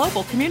 reaching a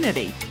global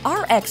community.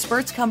 Our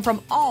experts come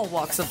from all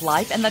walks of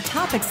life, and the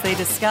topics they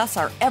discuss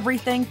are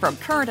everything from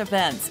current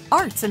events,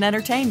 arts and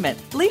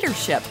entertainment,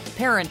 leadership,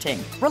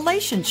 parenting,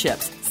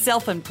 relationships,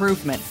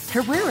 self-improvement,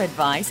 career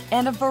advice,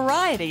 and a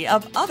variety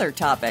of other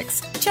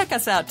topics. Check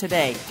us out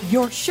today.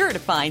 You're sure to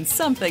find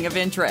something of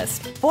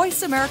interest.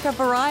 Voice America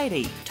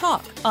Variety.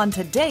 Talk on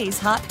today's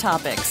hot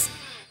topics.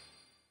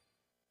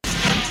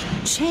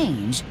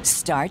 Change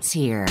starts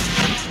here.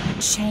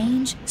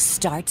 Change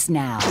starts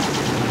now.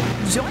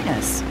 Join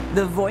us,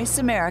 the Voice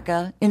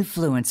America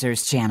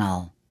Influencers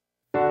Channel.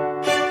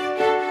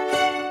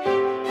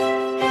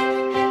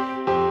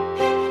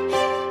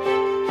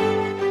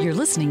 You're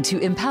listening to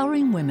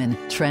Empowering Women,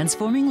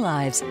 Transforming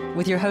Lives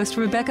with your host,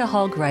 Rebecca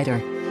Hall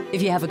Greider.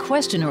 If you have a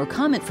question or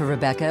comment for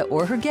Rebecca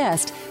or her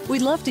guest,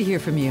 we'd love to hear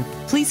from you.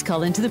 Please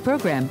call into the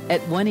program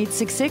at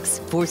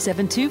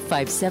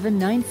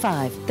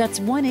 1-866-472-5795. That's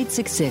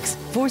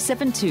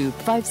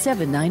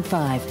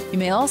 1-866-472-5795. You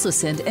may also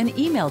send an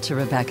email to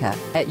Rebecca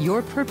at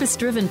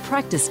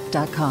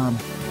yourpurposedrivenpractice.com.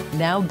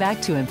 Now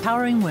back to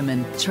Empowering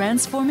Women,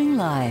 Transforming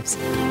Lives.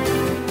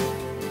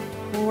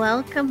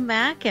 Welcome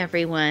back,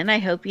 everyone. I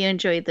hope you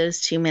enjoyed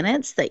those 2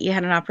 minutes, that you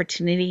had an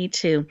opportunity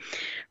to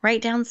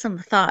write down some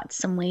thoughts,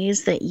 some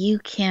ways that you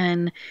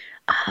can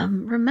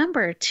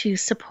remember to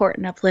support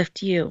and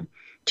uplift you,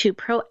 to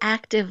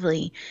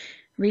proactively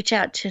reach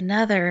out to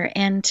another,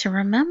 and to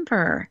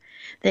remember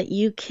that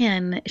you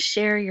can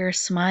share your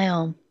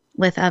smile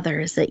with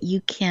others, that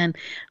you can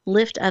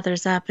lift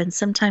others up. And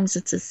sometimes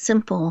it's as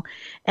simple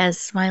as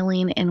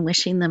smiling and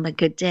wishing them a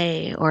good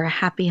day or a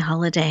happy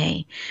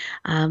holiday.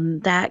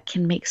 That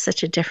can make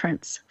such a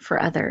difference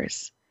for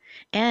others.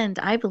 And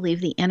I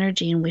believe the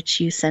energy in which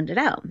you send it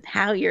out,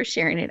 how you're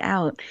sharing it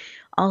out,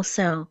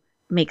 also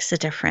makes a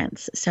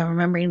difference. So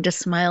remembering to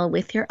smile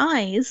with your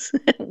eyes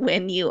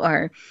when you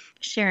are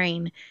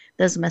sharing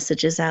those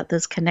messages out,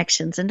 those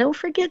connections. And don't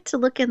forget to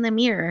look in the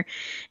mirror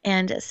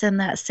and send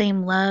that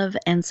same love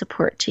and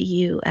support to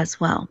you as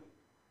well.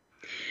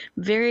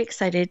 Very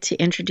excited to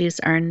introduce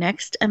our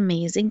next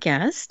amazing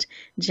guest,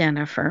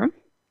 Jennifer.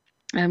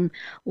 I'm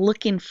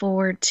looking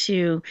forward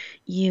to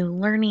you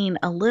learning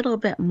a little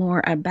bit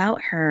more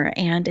about her.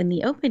 And in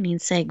the opening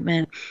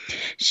segment,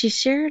 she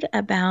shared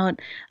about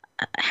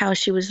how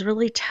she was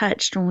really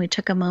touched when we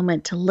took a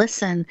moment to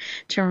listen,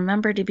 to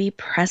remember to be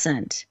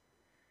present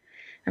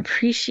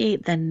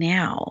appreciate the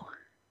now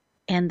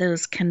and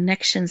those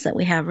connections that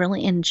we have,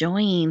 really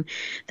enjoying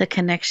the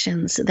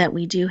connections that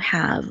we do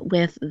have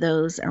with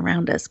those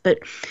around us. But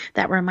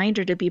that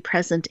reminder to be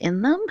present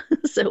in them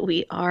so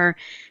we are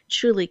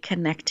truly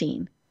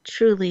connecting,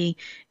 truly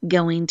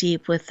going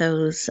deep with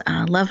those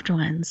loved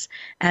ones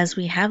as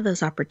we have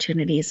those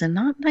opportunities, and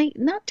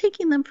not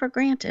taking them for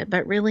granted,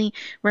 but really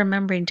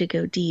remembering to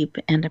go deep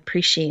and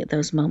appreciate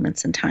those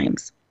moments and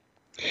times.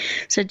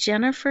 So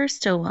Jennifer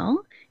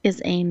Stowell is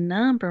a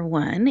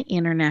 #1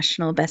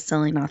 international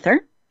best-selling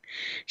author.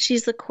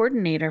 She's the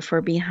coordinator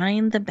for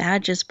Behind the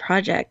Badges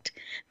project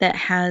that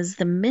has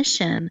the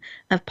mission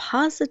of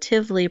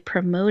positively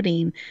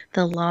promoting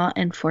the law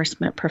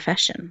enforcement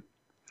profession.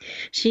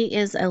 She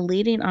is a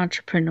leading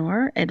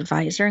entrepreneur,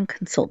 advisor, and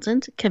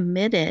consultant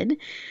committed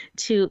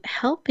to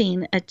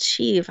helping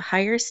achieve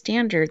higher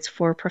standards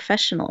for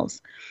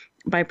professionals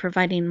by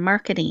providing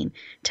marketing,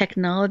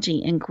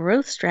 technology, and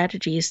growth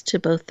strategies to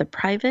both the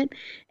private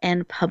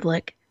and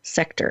public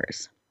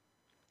sectors.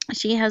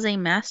 She has a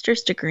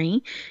master's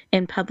degree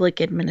in public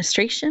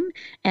administration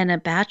and a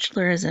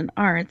bachelor's in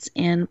arts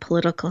in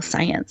political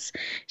science.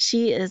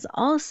 She is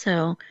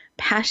also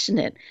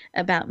passionate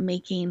about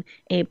making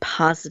a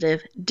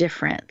positive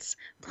difference.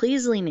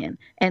 Please lean in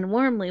and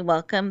warmly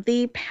welcome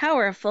the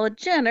powerful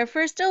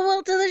Jennifer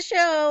Stowell to the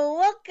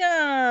show.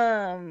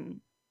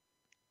 Welcome.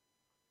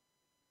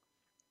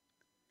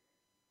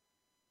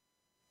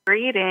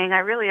 Greeting. I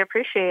really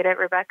appreciate it,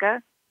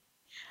 Rebecca.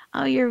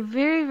 Oh, you're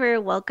very, very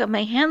welcome.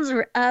 My hands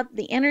were up.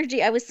 The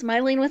energy, I was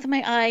smiling with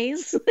my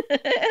eyes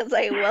as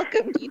I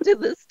welcomed you to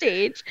the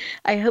stage.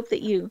 I hope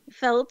that you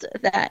felt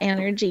that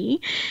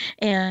energy,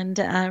 and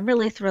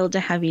really thrilled to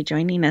have you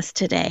joining us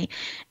today.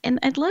 And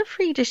I'd love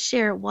for you to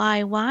share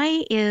why.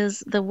 Why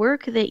is the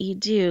work that you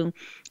do,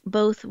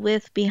 both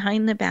with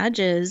Behind the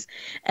Badges,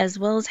 as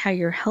well as how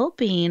you're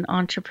helping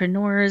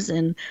entrepreneurs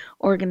and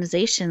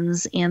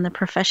organizations in the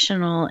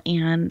professional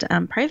and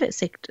private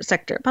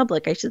sector,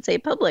 public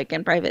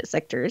and private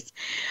sectors.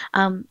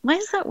 Why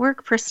is that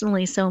work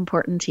personally so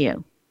important to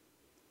you?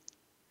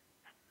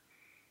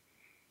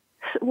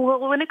 Well,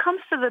 when it comes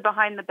to the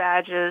Behind the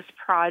Badges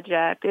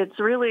project, it's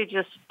really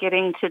just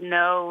getting to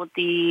know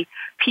the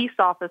peace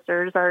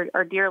officers,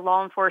 our dear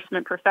law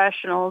enforcement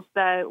professionals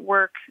that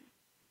work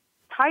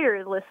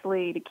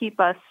tirelessly to keep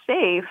us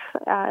safe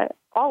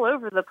all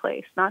over the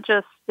place, not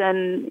just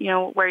in,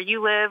 where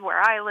you live, where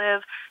I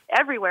live,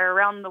 everywhere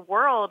around the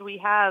world. We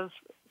have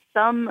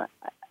some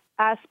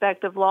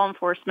aspect of law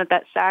enforcement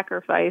that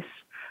sacrifice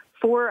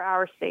for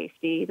our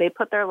safety. They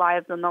put their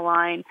lives on the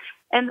line,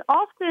 and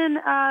often,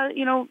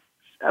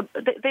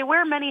 they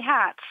wear many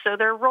hats. So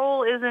their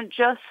role isn't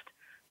just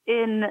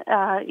in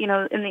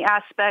the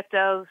aspect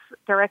of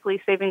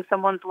directly saving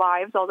someone's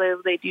lives,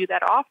 although they do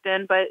that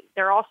often, but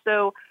they're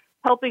also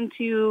helping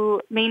to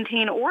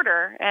maintain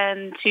order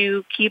and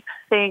to keep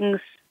things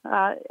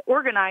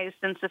organized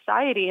in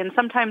society. And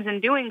sometimes in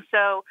doing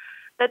so,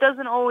 that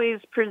doesn't always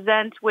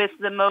present with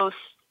the most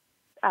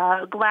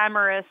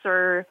glamorous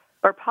or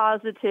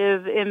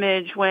positive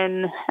image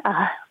when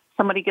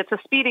somebody gets a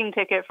speeding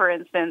ticket, for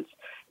instance.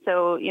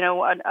 So,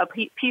 a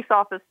peace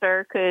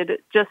officer could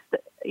just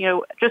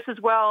as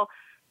well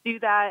do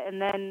that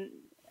and then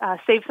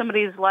save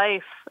somebody's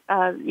life,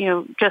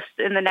 just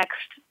in the next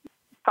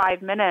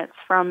 5 minutes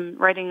from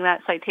writing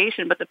that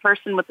citation. But the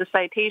person with the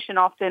citation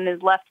often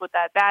is left with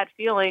that bad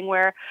feeling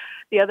where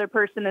the other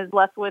person is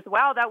left with,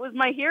 wow, that was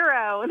my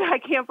hero. And I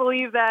can't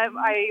believe that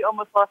I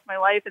almost lost my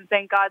life, and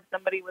thank God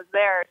somebody was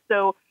there.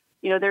 So,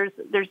 there's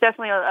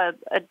definitely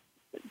a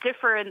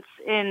difference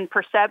in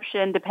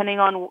perception depending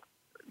on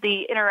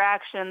the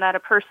interaction that a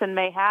person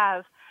may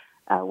have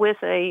with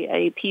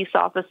a peace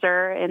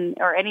officer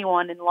or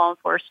anyone in law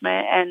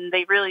enforcement. And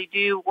they really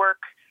do work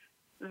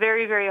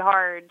very, very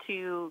hard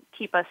to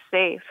keep us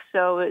safe.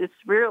 So it's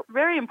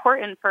very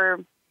important for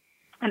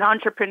an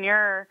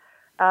entrepreneur,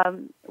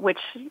 which,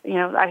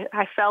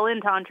 I fell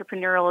into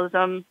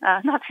entrepreneurialism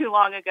not too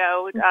long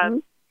ago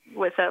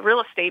with a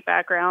real estate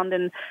background,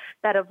 and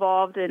that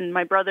evolved. And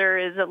my brother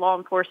is a law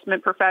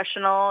enforcement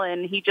professional,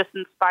 and he just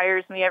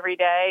inspires me every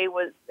day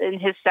in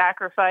his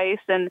sacrifice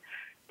and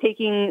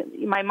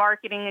taking my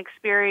marketing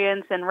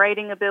experience and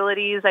writing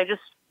abilities. I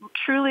just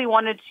truly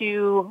wanted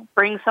to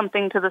bring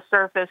something to the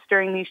surface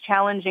during these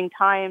challenging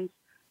times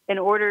in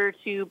order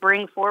to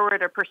bring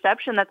forward a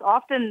perception that's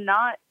often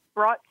not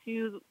brought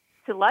to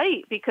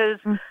light, because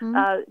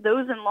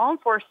those in law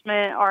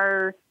enforcement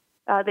are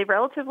they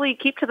relatively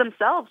keep to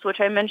themselves,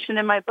 which I mentioned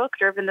in my book,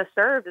 Driven to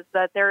Serve, is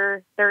that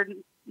they're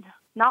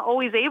not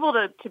always able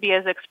to be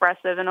as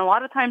expressive, and a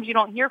lot of times you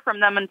don't hear from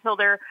them until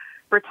they're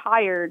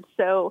retired.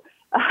 So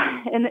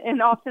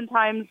and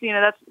oftentimes,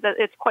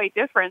 it's quite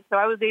different. So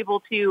I was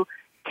able to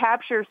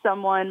capture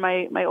someone,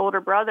 my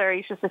older brother,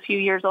 he's just a few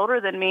years older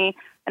than me,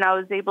 and I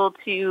was able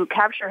to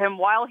capture him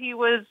while he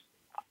was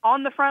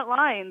on the front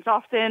lines,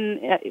 often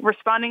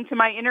responding to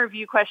my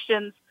interview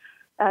questions,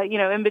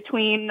 in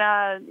between,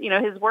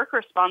 his work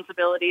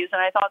responsibilities.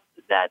 And I thought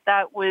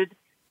that would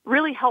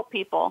really help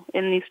people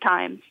in these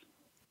times.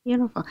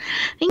 Beautiful.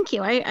 Thank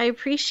you. I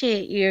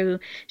appreciate you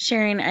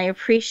sharing. I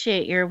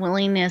appreciate your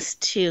willingness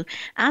to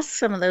ask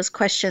some of those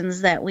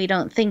questions that we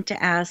don't think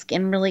to ask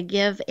and really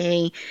give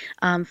a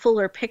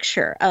fuller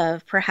picture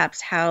of perhaps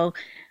how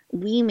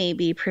we may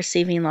be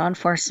perceiving law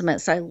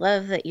enforcement. So I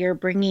love that you're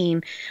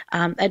bringing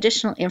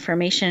additional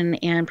information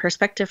and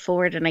perspective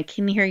forward, and I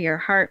can hear your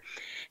heart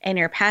and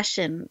your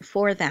passion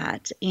for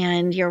that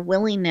and your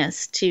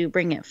willingness to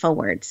bring it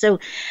forward. So a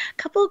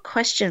couple of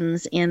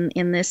questions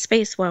in this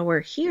space while we're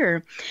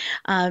here.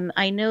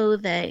 I know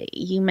that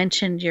you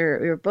mentioned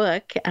your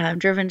book,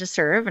 Driven to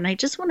Serve, and I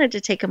just wanted to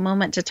take a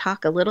moment to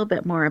talk a little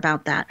bit more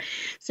about that.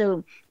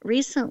 So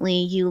recently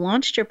you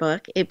launched your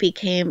book. It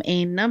became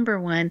a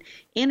 #1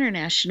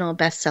 international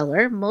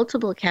bestseller,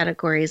 multiple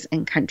categories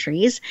and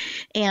countries.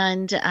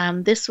 And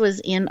this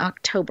was in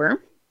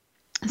October.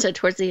 So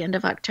towards the end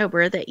of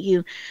October that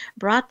you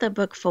brought the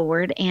book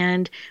forward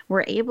and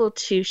were able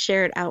to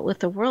share it out with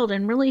the world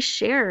and really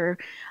share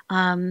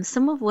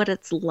some of what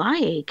it's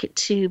like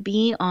to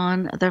be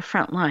on the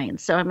front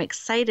lines. So I'm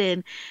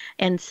excited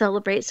and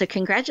celebrate. So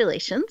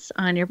congratulations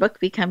on your book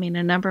becoming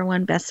a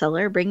 #1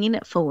 bestseller, bringing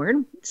it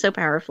forward so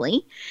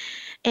powerfully.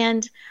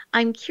 And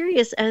I'm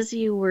curious, as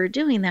you were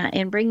doing that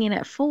and bringing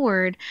it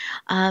forward,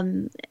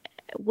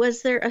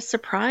 was there a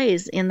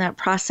surprise in that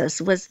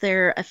process? Was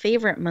there a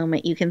favorite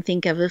moment you can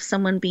think of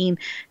someone being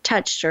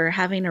touched or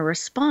having a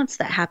response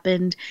that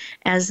happened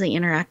as they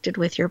interacted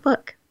with your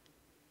book?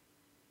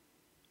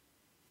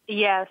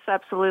 Yes,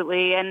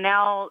 absolutely. And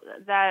now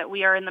that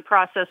we are in the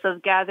process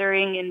of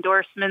gathering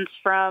endorsements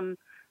from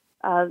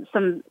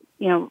some,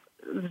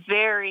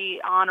 very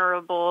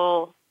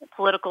honorable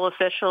political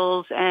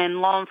officials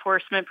and law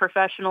enforcement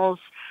professionals,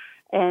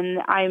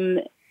 and I'm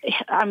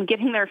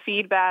getting their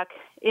feedback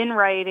in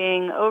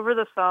writing, over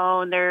the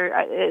phone.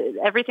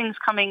 Everything's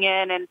coming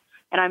in, and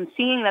I'm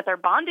seeing that they're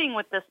bonding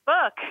with this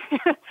book,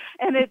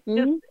 and it's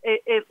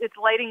it's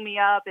lighting me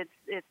up.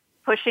 It's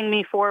pushing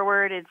me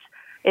forward.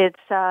 It's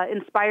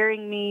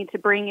inspiring me to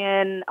bring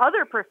in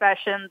other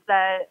professions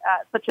that,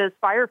 such as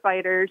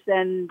firefighters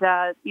and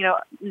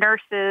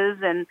nurses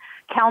and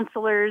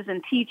counselors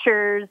and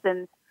teachers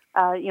and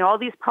all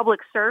these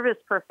public service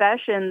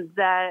professions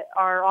that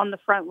are on the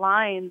front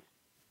lines.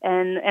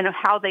 And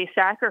how they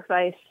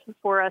sacrifice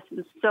for us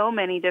in so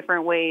many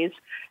different ways.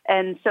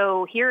 And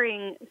so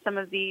hearing some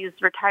of these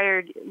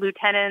retired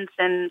lieutenants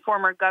and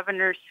former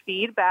governors'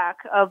 feedback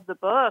of the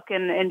book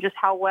and just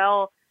how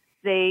well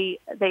they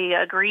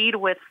agreed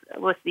with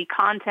the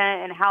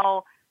content and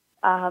how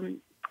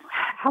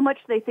much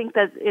they think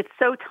that it's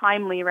so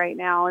timely right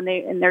now, and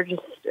they're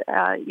just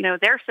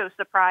they're so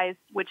surprised,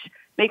 which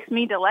makes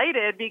me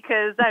delighted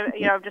because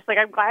I'm just like,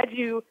 I'm glad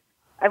you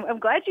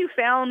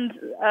found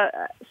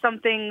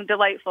something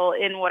delightful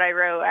in what I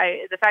wrote.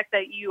 The fact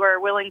that you are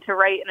willing to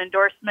write an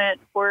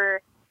endorsement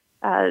for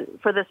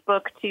this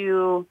book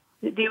to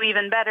do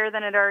even better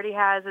than it already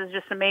has is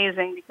just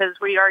amazing, because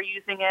we are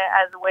using it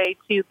as a way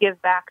to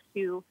give back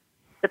to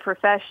the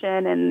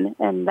profession,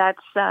 and that's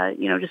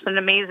just an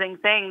amazing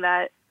thing.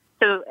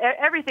 So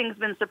everything's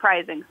been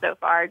surprising so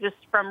far, just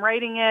from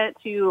writing it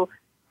to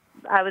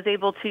I was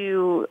able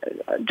to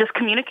just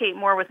communicate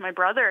more with my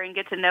brother and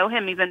get to know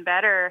him even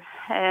better,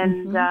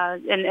 and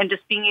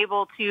just being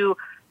able to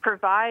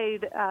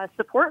provide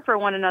support for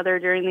one another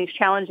during these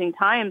challenging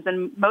times.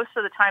 And most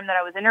of the time that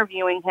I was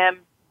interviewing him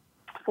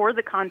for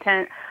the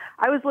content,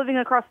 I was living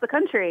across the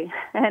country,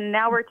 and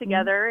now we're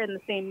together in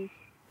the same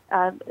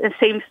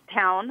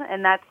town,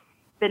 and that's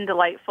been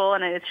delightful,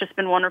 and it's just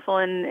been wonderful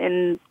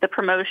in the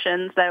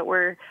promotions that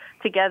we're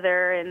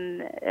together,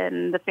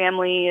 and the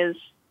family is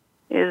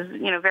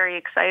very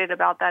excited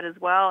about that as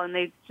well, and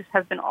they just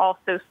have been all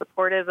so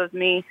supportive of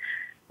me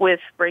with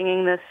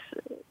bringing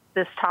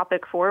this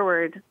topic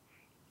forward.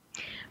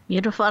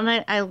 Beautiful.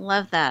 And I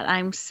love that.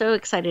 I'm so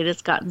excited.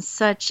 It's gotten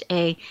such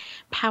a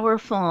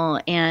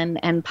powerful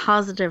and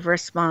positive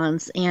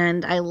response.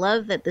 And I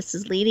love that this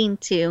is leading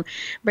to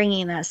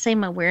bringing that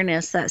same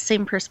awareness, that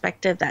same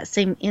perspective, that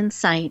same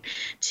insight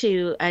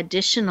to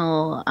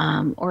additional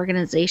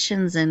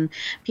organizations and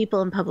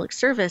people in public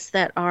service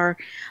that are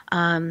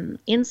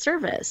in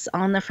service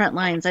on the front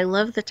lines. I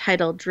love the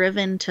title,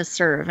 Driven to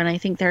Serve. And I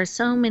think there are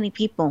so many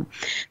people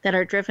that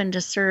are driven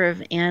to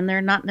serve, and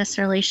they're not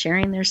necessarily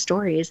sharing their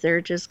stories.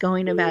 They're just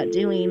going about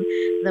doing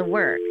the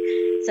work.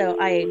 So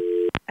I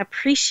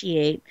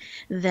appreciate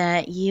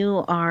that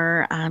you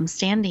are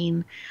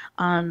standing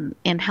on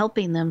and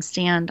helping them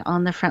stand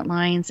on the front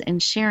lines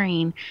and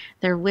sharing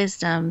their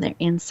wisdom, their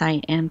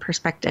insight, and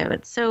perspective.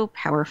 It's so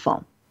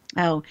powerful.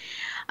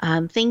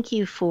 Thank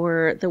you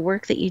for the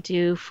work that you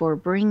do, for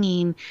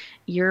bringing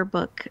your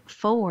book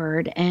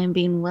forward and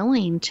being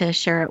willing to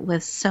share it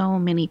with so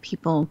many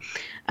people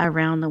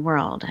around the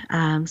world.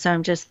 So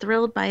I'm just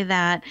thrilled by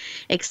that.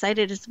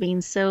 Excited it's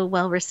being so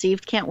well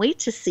received. Can't wait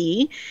to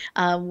see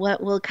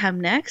what will come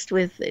next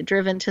with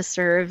Driven to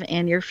Serve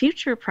and your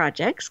future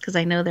projects, because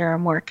I know there are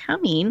more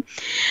coming.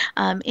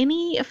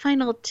 Any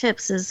final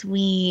tips as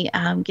we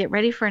get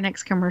ready for our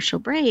next commercial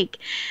break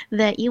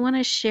that you want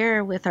to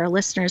share with our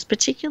listeners listeners,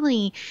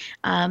 particularly,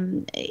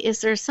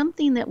 is there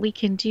something that we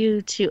can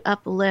do to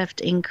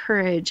uplift,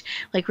 encourage,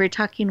 like we're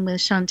talking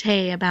with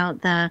Shantae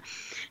about the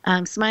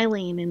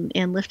smiling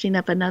and lifting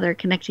up another,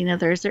 connecting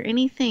others? Is there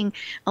anything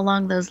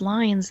along those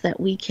lines that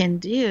we can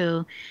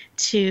do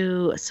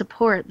to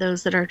support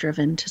those that are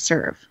driven to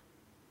serve?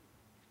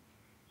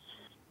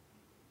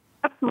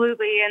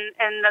 Absolutely,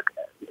 and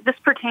this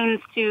pertains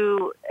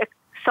to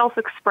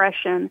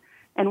self-expression,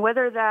 and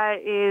whether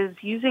that is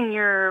using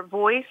your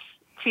voice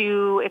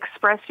to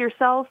express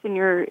yourself in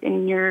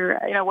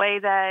a way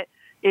that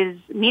is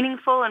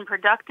meaningful and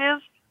productive,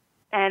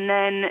 and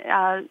then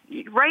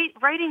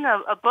writing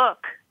a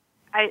book.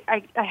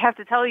 I have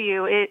to tell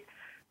you, it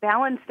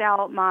balanced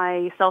out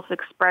my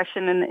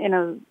self-expression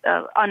in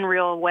a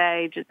unreal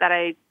way. Just that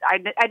I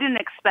didn't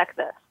expect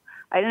this.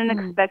 I didn't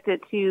expect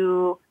it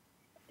to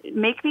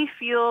make me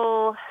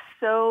feel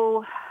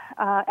so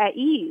at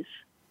ease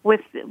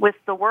with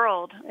the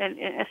world, and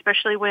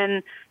especially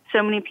when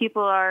so many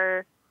people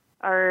are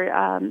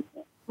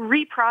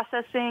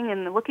reprocessing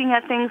and looking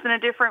at things in a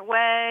different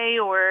way,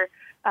 or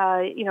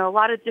a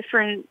lot of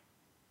different.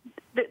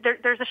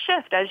 There's a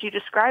shift, as you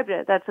described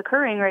it, that's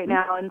occurring right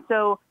now, and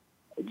so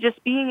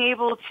just being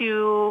able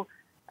to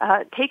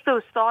take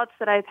those thoughts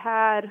that I've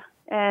had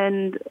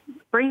and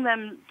bring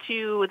them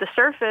to the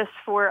surface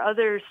for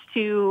others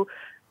to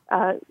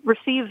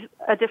receive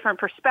a different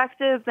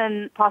perspective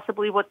than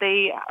possibly what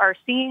they are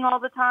seeing all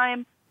the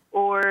time,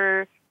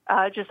 or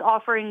just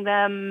offering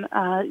them,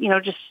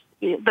 just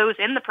those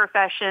in the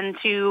profession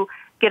to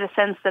get a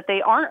sense that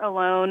they aren't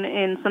alone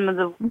in some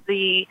of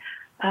the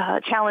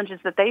challenges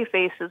that they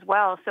face as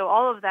well. So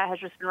all of that has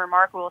just been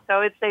remarkable. So I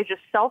would say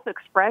just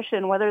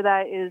self-expression, whether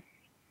that is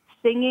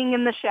singing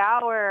in the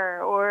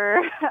shower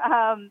or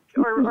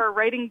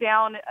writing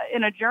down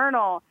in a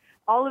journal,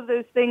 all of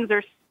those things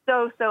are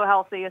so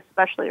healthy,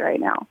 especially right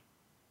now.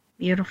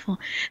 Beautiful.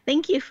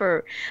 Thank you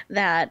for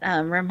that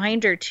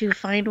reminder to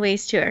find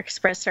ways to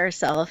express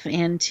ourselves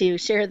and to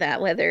share that,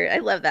 I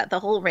love that,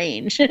 the whole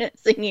range,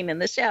 singing in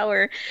the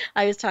shower.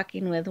 I was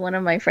talking with one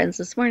of my friends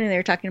this morning. They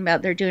were talking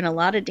about they're doing a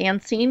lot of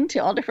dancing to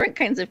all different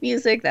kinds of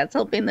music. That's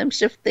helping them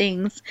shift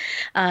things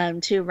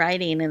to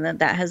writing, and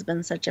that has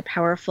been such a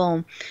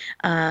powerful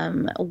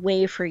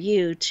way for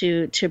you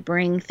to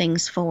bring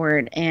things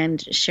forward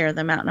and share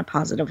them out in a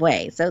positive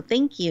way. So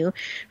thank you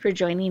for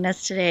joining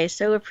us today.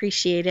 So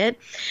appreciate it.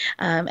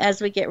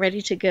 As we get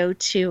ready to go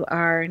to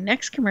our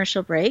next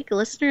commercial break,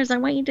 listeners, I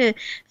want you to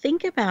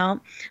think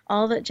about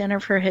all that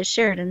Jennifer has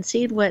shared and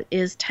see what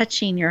is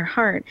touching your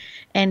heart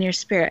and your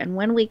spirit. And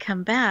when we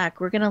come back,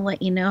 we're going to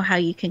let you know how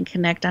you can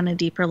connect on a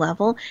deeper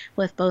level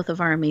with both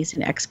of our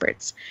amazing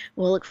experts.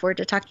 We'll look forward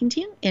to talking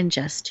to you in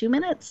just 2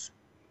 minutes.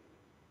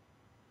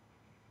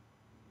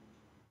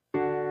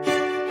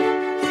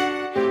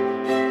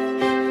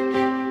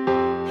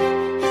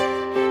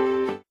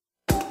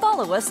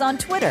 Follow us on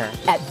Twitter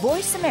at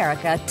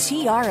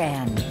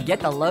VoiceAmericaTRN.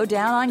 Get the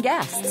lowdown on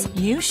guests,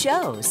 new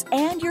shows,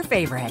 and your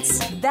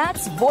favorites.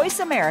 That's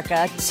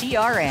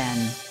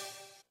VoiceAmericaTRN.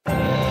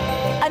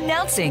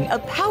 Announcing a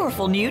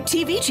powerful new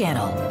TV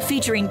channel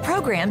featuring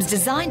programs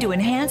designed to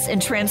enhance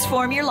and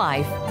transform your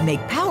life. Make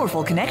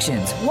powerful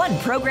connections, one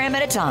program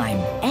at a time.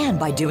 And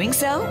by doing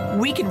so,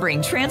 we can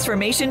bring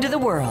transformation to the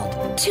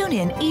world. Tune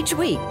in each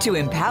week to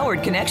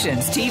Empowered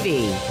Connections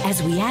TV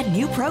as we add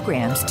new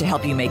programs to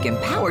help you make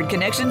empowered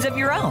connections of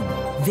your own.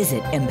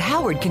 Visit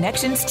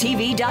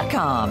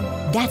EmpoweredConnectionsTV.com.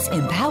 That's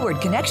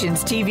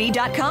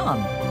EmpoweredConnectionsTV.com.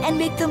 And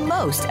make the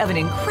most of an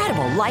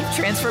incredible life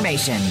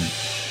transformation.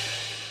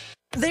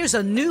 There's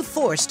a new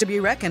force to be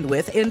reckoned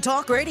with in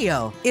talk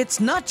radio. It's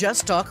Not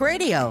Just Talk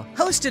Radio,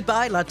 hosted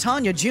by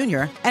LaTanya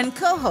Jr. and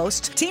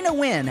co-hosts Tina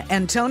Wynn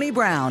and Tony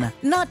Brown.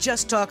 Not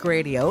Just Talk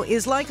Radio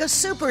is like a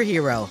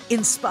superhero,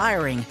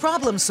 inspiring,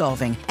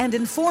 problem-solving, and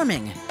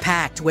informing,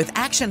 packed with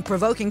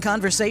action-provoking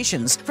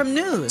conversations from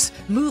news,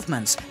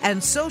 movements,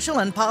 and social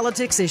and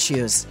politics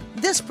issues.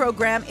 This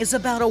program is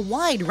about a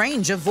wide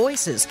range of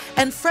voices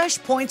and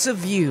fresh points of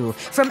view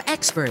from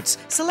experts,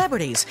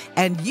 celebrities,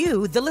 and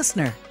you, the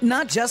listener.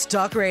 Not Just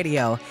Talk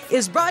Radio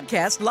is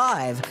broadcast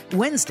live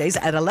Wednesdays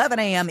at 11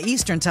 a.m.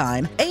 Eastern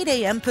Time, 8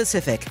 a.m.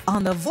 Pacific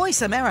on the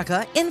Voice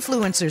America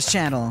Influencers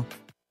Channel.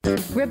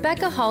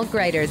 Rebecca Hall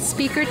Greider's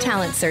Speaker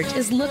Talent Search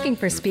is looking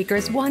for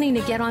speakers wanting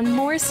to get on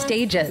more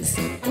stages.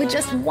 With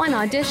just one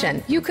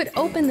audition, you could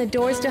open the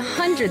doors to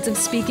hundreds of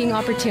speaking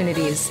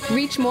opportunities,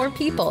 reach more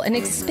people, and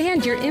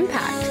expand your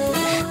impact.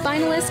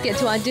 Finalists get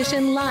to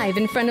audition live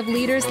in front of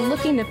leaders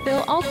looking to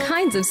fill all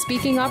kinds of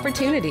speaking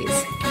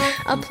opportunities.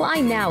 Apply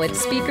now at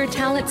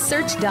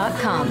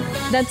SpeakerTalentSearch.com.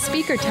 That's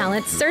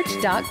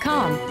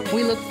SpeakerTalentSearch.com.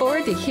 We look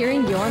forward to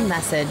hearing your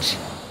message.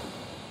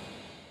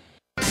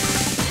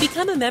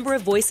 Become a member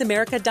of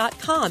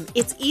VoiceAmerica.com.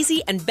 It's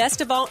easy, and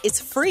best of all, it's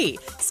free.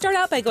 Start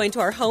out by going to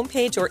our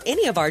homepage or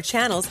any of our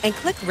channels and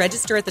click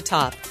register at the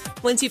top.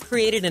 Once you've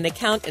created an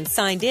account and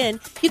signed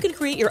in, you can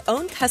create your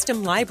own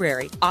custom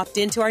library, opt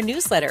into our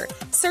newsletter,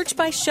 search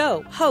by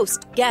show,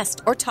 host,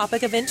 guest, or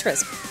topic of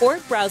interest, or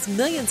browse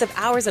millions of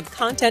hours of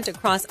content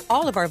across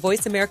all of our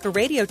Voice America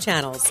radio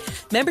channels.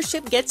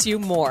 Membership gets you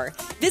more.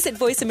 Visit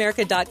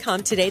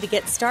VoiceAmerica.com today to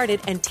get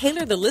started and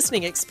tailor the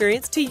listening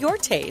experience to your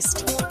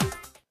taste.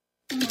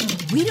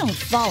 We don't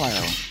follow,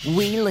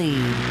 we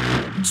lead.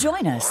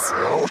 Join us,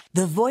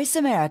 the Voice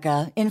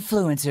America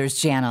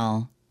Influencers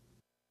Channel.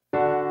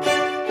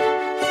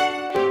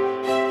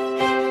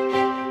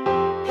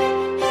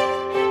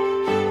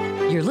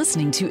 You're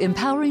listening to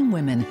Empowering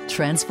Women,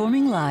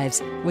 Transforming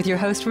Lives with your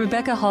host,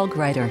 Rebecca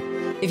Hall-Gruyter.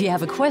 If you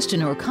have a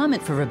question or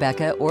comment for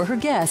Rebecca or her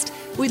guest,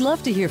 we'd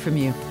love to hear from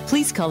you.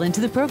 Please call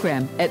into the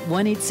program at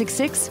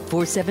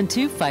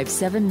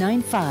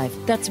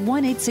 1-866-472-5795. That's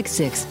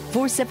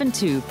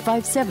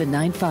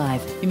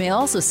 1-866-472-5795. You may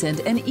also send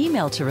an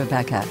email to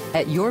Rebecca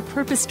at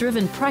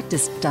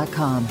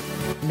yourpurposedrivenpractice.com.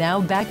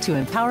 Now back to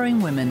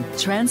Empowering Women,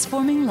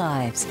 Transforming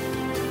Lives.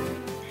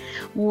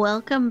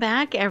 Welcome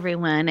back,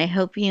 everyone. I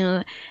hope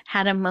you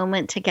had a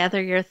moment to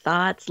gather your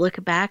thoughts,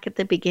 look back at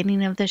the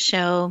beginning of the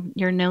show,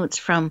 your notes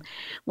from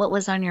what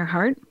was on your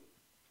heart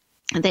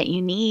that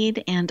you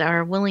need and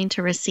are willing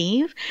to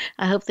receive.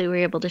 I hope that we were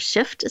able to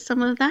shift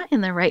some of that in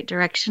the right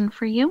direction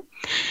for you.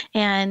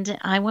 And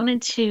I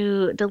wanted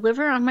to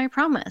deliver on my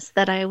promise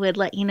that I would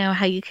let you know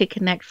how you could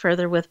connect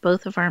further with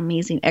both of our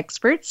amazing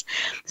experts.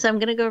 So I'm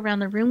going to go around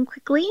the room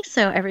quickly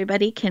so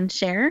everybody can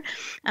share.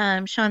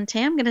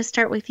 Shantae, I'm going to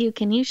start with you.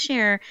 Can you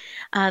share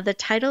the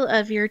title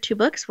of your two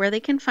books, where they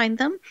can find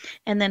them,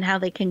 and then how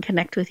they can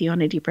connect with you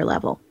on a deeper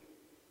level?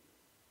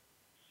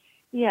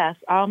 Yes,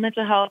 all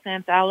mental health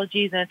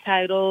anthologies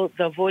entitled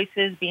The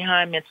Voices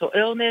Behind Mental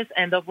Illness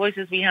and The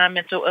Voices Behind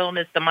Mental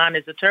Illness, The Mind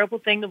is a Terrible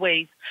Thing to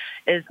Waste,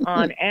 is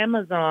on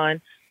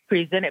Amazon,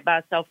 presented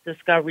by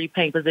Self-Discovery,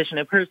 Pain, Position,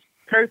 and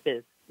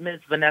Purpose,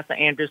 Ms. Vanessa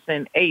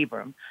Anderson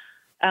Abram.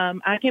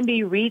 I can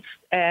be reached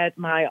at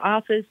my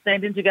office,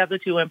 Standing Together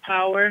to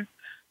Empower.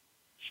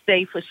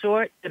 Stay for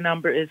short. The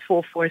number is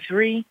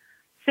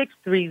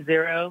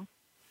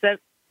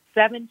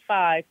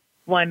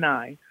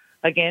 443-630-7519.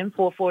 Again,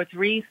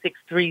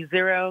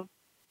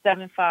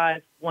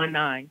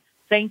 443-630-7519.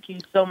 Thank you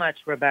so much,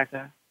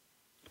 Rebecca.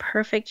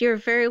 Perfect. You're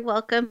very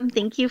welcome.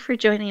 Thank you for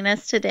joining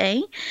us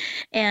today.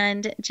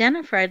 And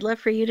Jennifer, I'd love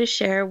for you to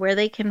share where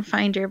they can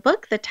find your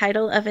book, the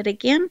title of it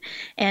again,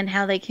 and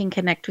how they can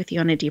connect with you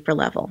on a deeper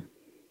level.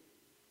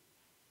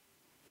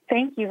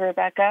 Thank you,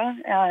 Rebecca.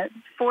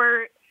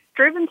 For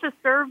Driven to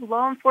Serve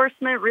Law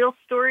Enforcement, Real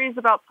Stories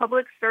About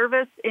Public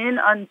Service in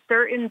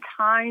Uncertain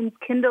Times,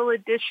 Kindle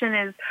edition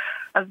is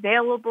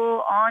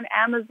available on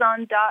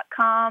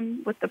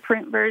Amazon.com with the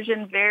print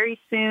version very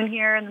soon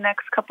here in the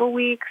next couple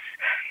weeks.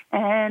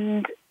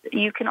 And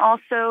you can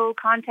also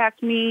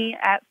contact me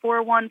at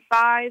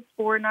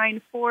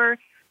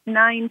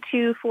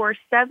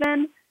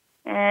 415-494-9247.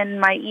 And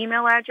my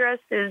email address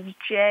is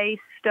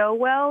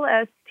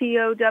jstowell,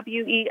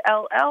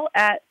 STOWELL,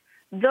 at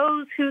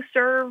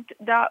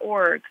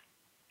thosewhoserved.org.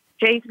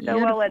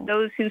 jstowell at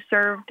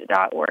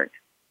thosewhoserved.org.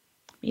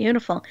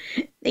 Beautiful.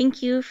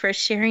 Thank you for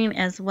sharing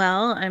as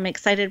well. I'm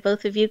excited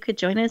both of you could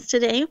join us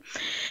today.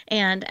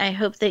 And I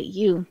hope that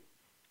you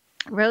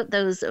wrote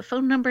those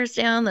phone numbers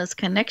down, those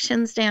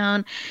connections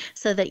down,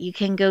 so that you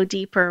can go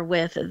deeper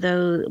with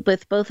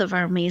both of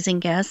our amazing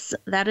guests.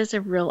 That is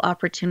a real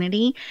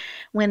opportunity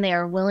when they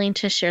are willing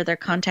to share their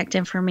contact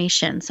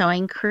information. So I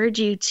encourage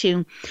you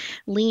to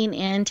lean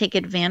in, take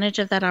advantage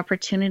of that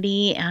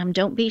opportunity.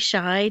 Don't be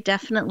shy.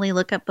 Definitely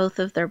look up both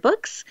of their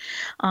books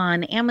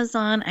on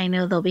Amazon. I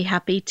know they'll be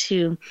happy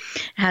to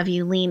have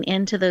you lean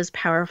into those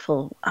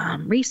powerful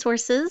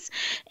resources.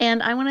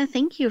 And I want to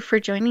thank you for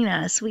joining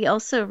us. We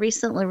also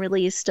recently released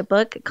a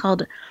book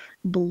called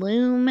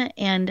Bloom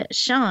and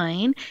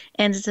Shine,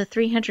 and it's a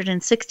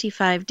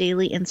 365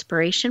 daily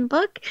inspiration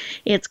book.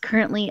 It's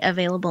currently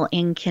available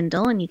in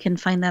Kindle, and you can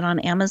find that on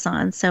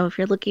Amazon. So if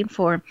you're looking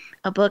for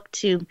a book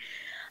to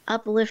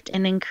uplift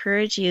and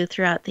encourage you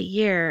throughout the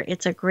year,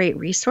 it's a great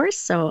resource.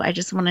 So I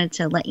just wanted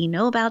to let you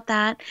know about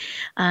that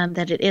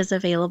it is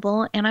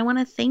available. And I want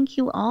to thank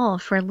you all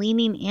for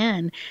leaning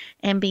in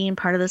and being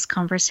part of this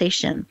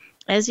conversation.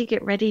 As you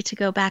get ready to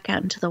go back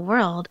out into the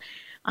world,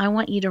 I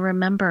want you to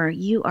remember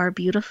you are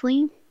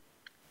beautifully,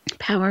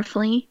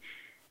 powerfully,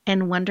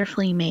 and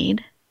wonderfully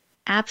made,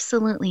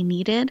 absolutely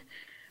needed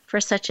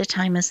for such a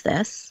time as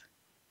this.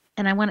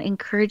 And I want to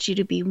encourage you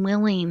to be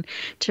willing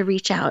to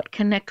reach out,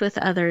 connect with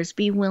others,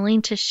 be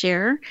willing to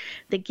share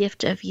the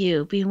gift of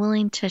you, be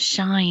willing to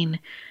shine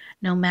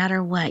no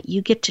matter what.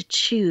 You get to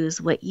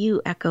choose what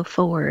you echo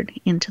forward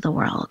into the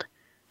world.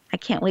 I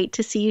can't wait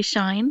to see you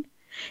shine,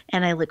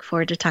 and I look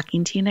forward to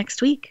talking to you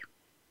next week.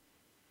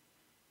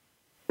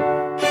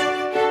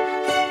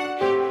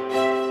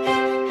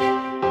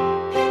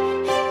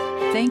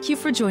 Thank you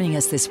for joining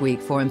us this week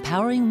for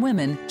Empowering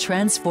Women,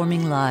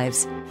 Transforming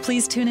Lives.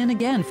 Please tune in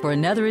again for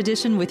another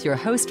edition with your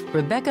host,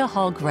 Rebecca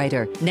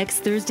Hall-Gruyter,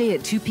 next Thursday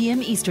at 2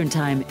 p.m. Eastern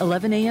Time,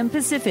 11 a.m.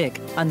 Pacific,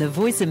 on the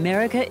Voice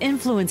America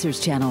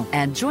Influencers channel.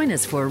 And join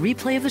us for a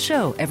replay of the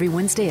show every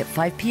Wednesday at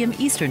 5 p.m.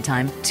 Eastern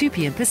Time, 2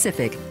 p.m.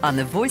 Pacific, on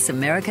the Voice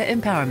America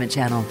Empowerment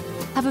channel.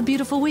 Have a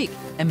beautiful week,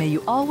 and may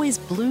you always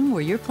bloom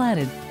where you're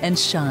planted and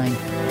shine.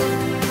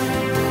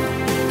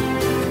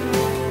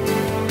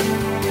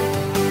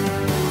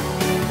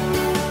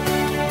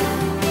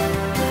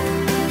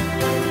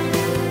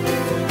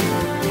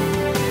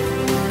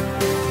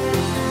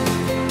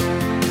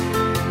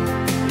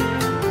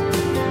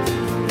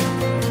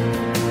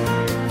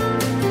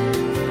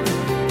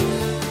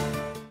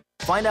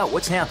 Find out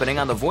what's happening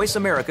on the Voice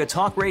America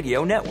Talk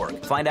Radio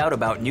Network. Find out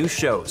about new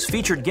shows,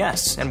 featured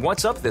guests, and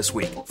what's up this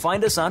week.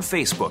 Find us on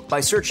Facebook by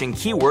searching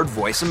keyword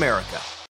Voice America.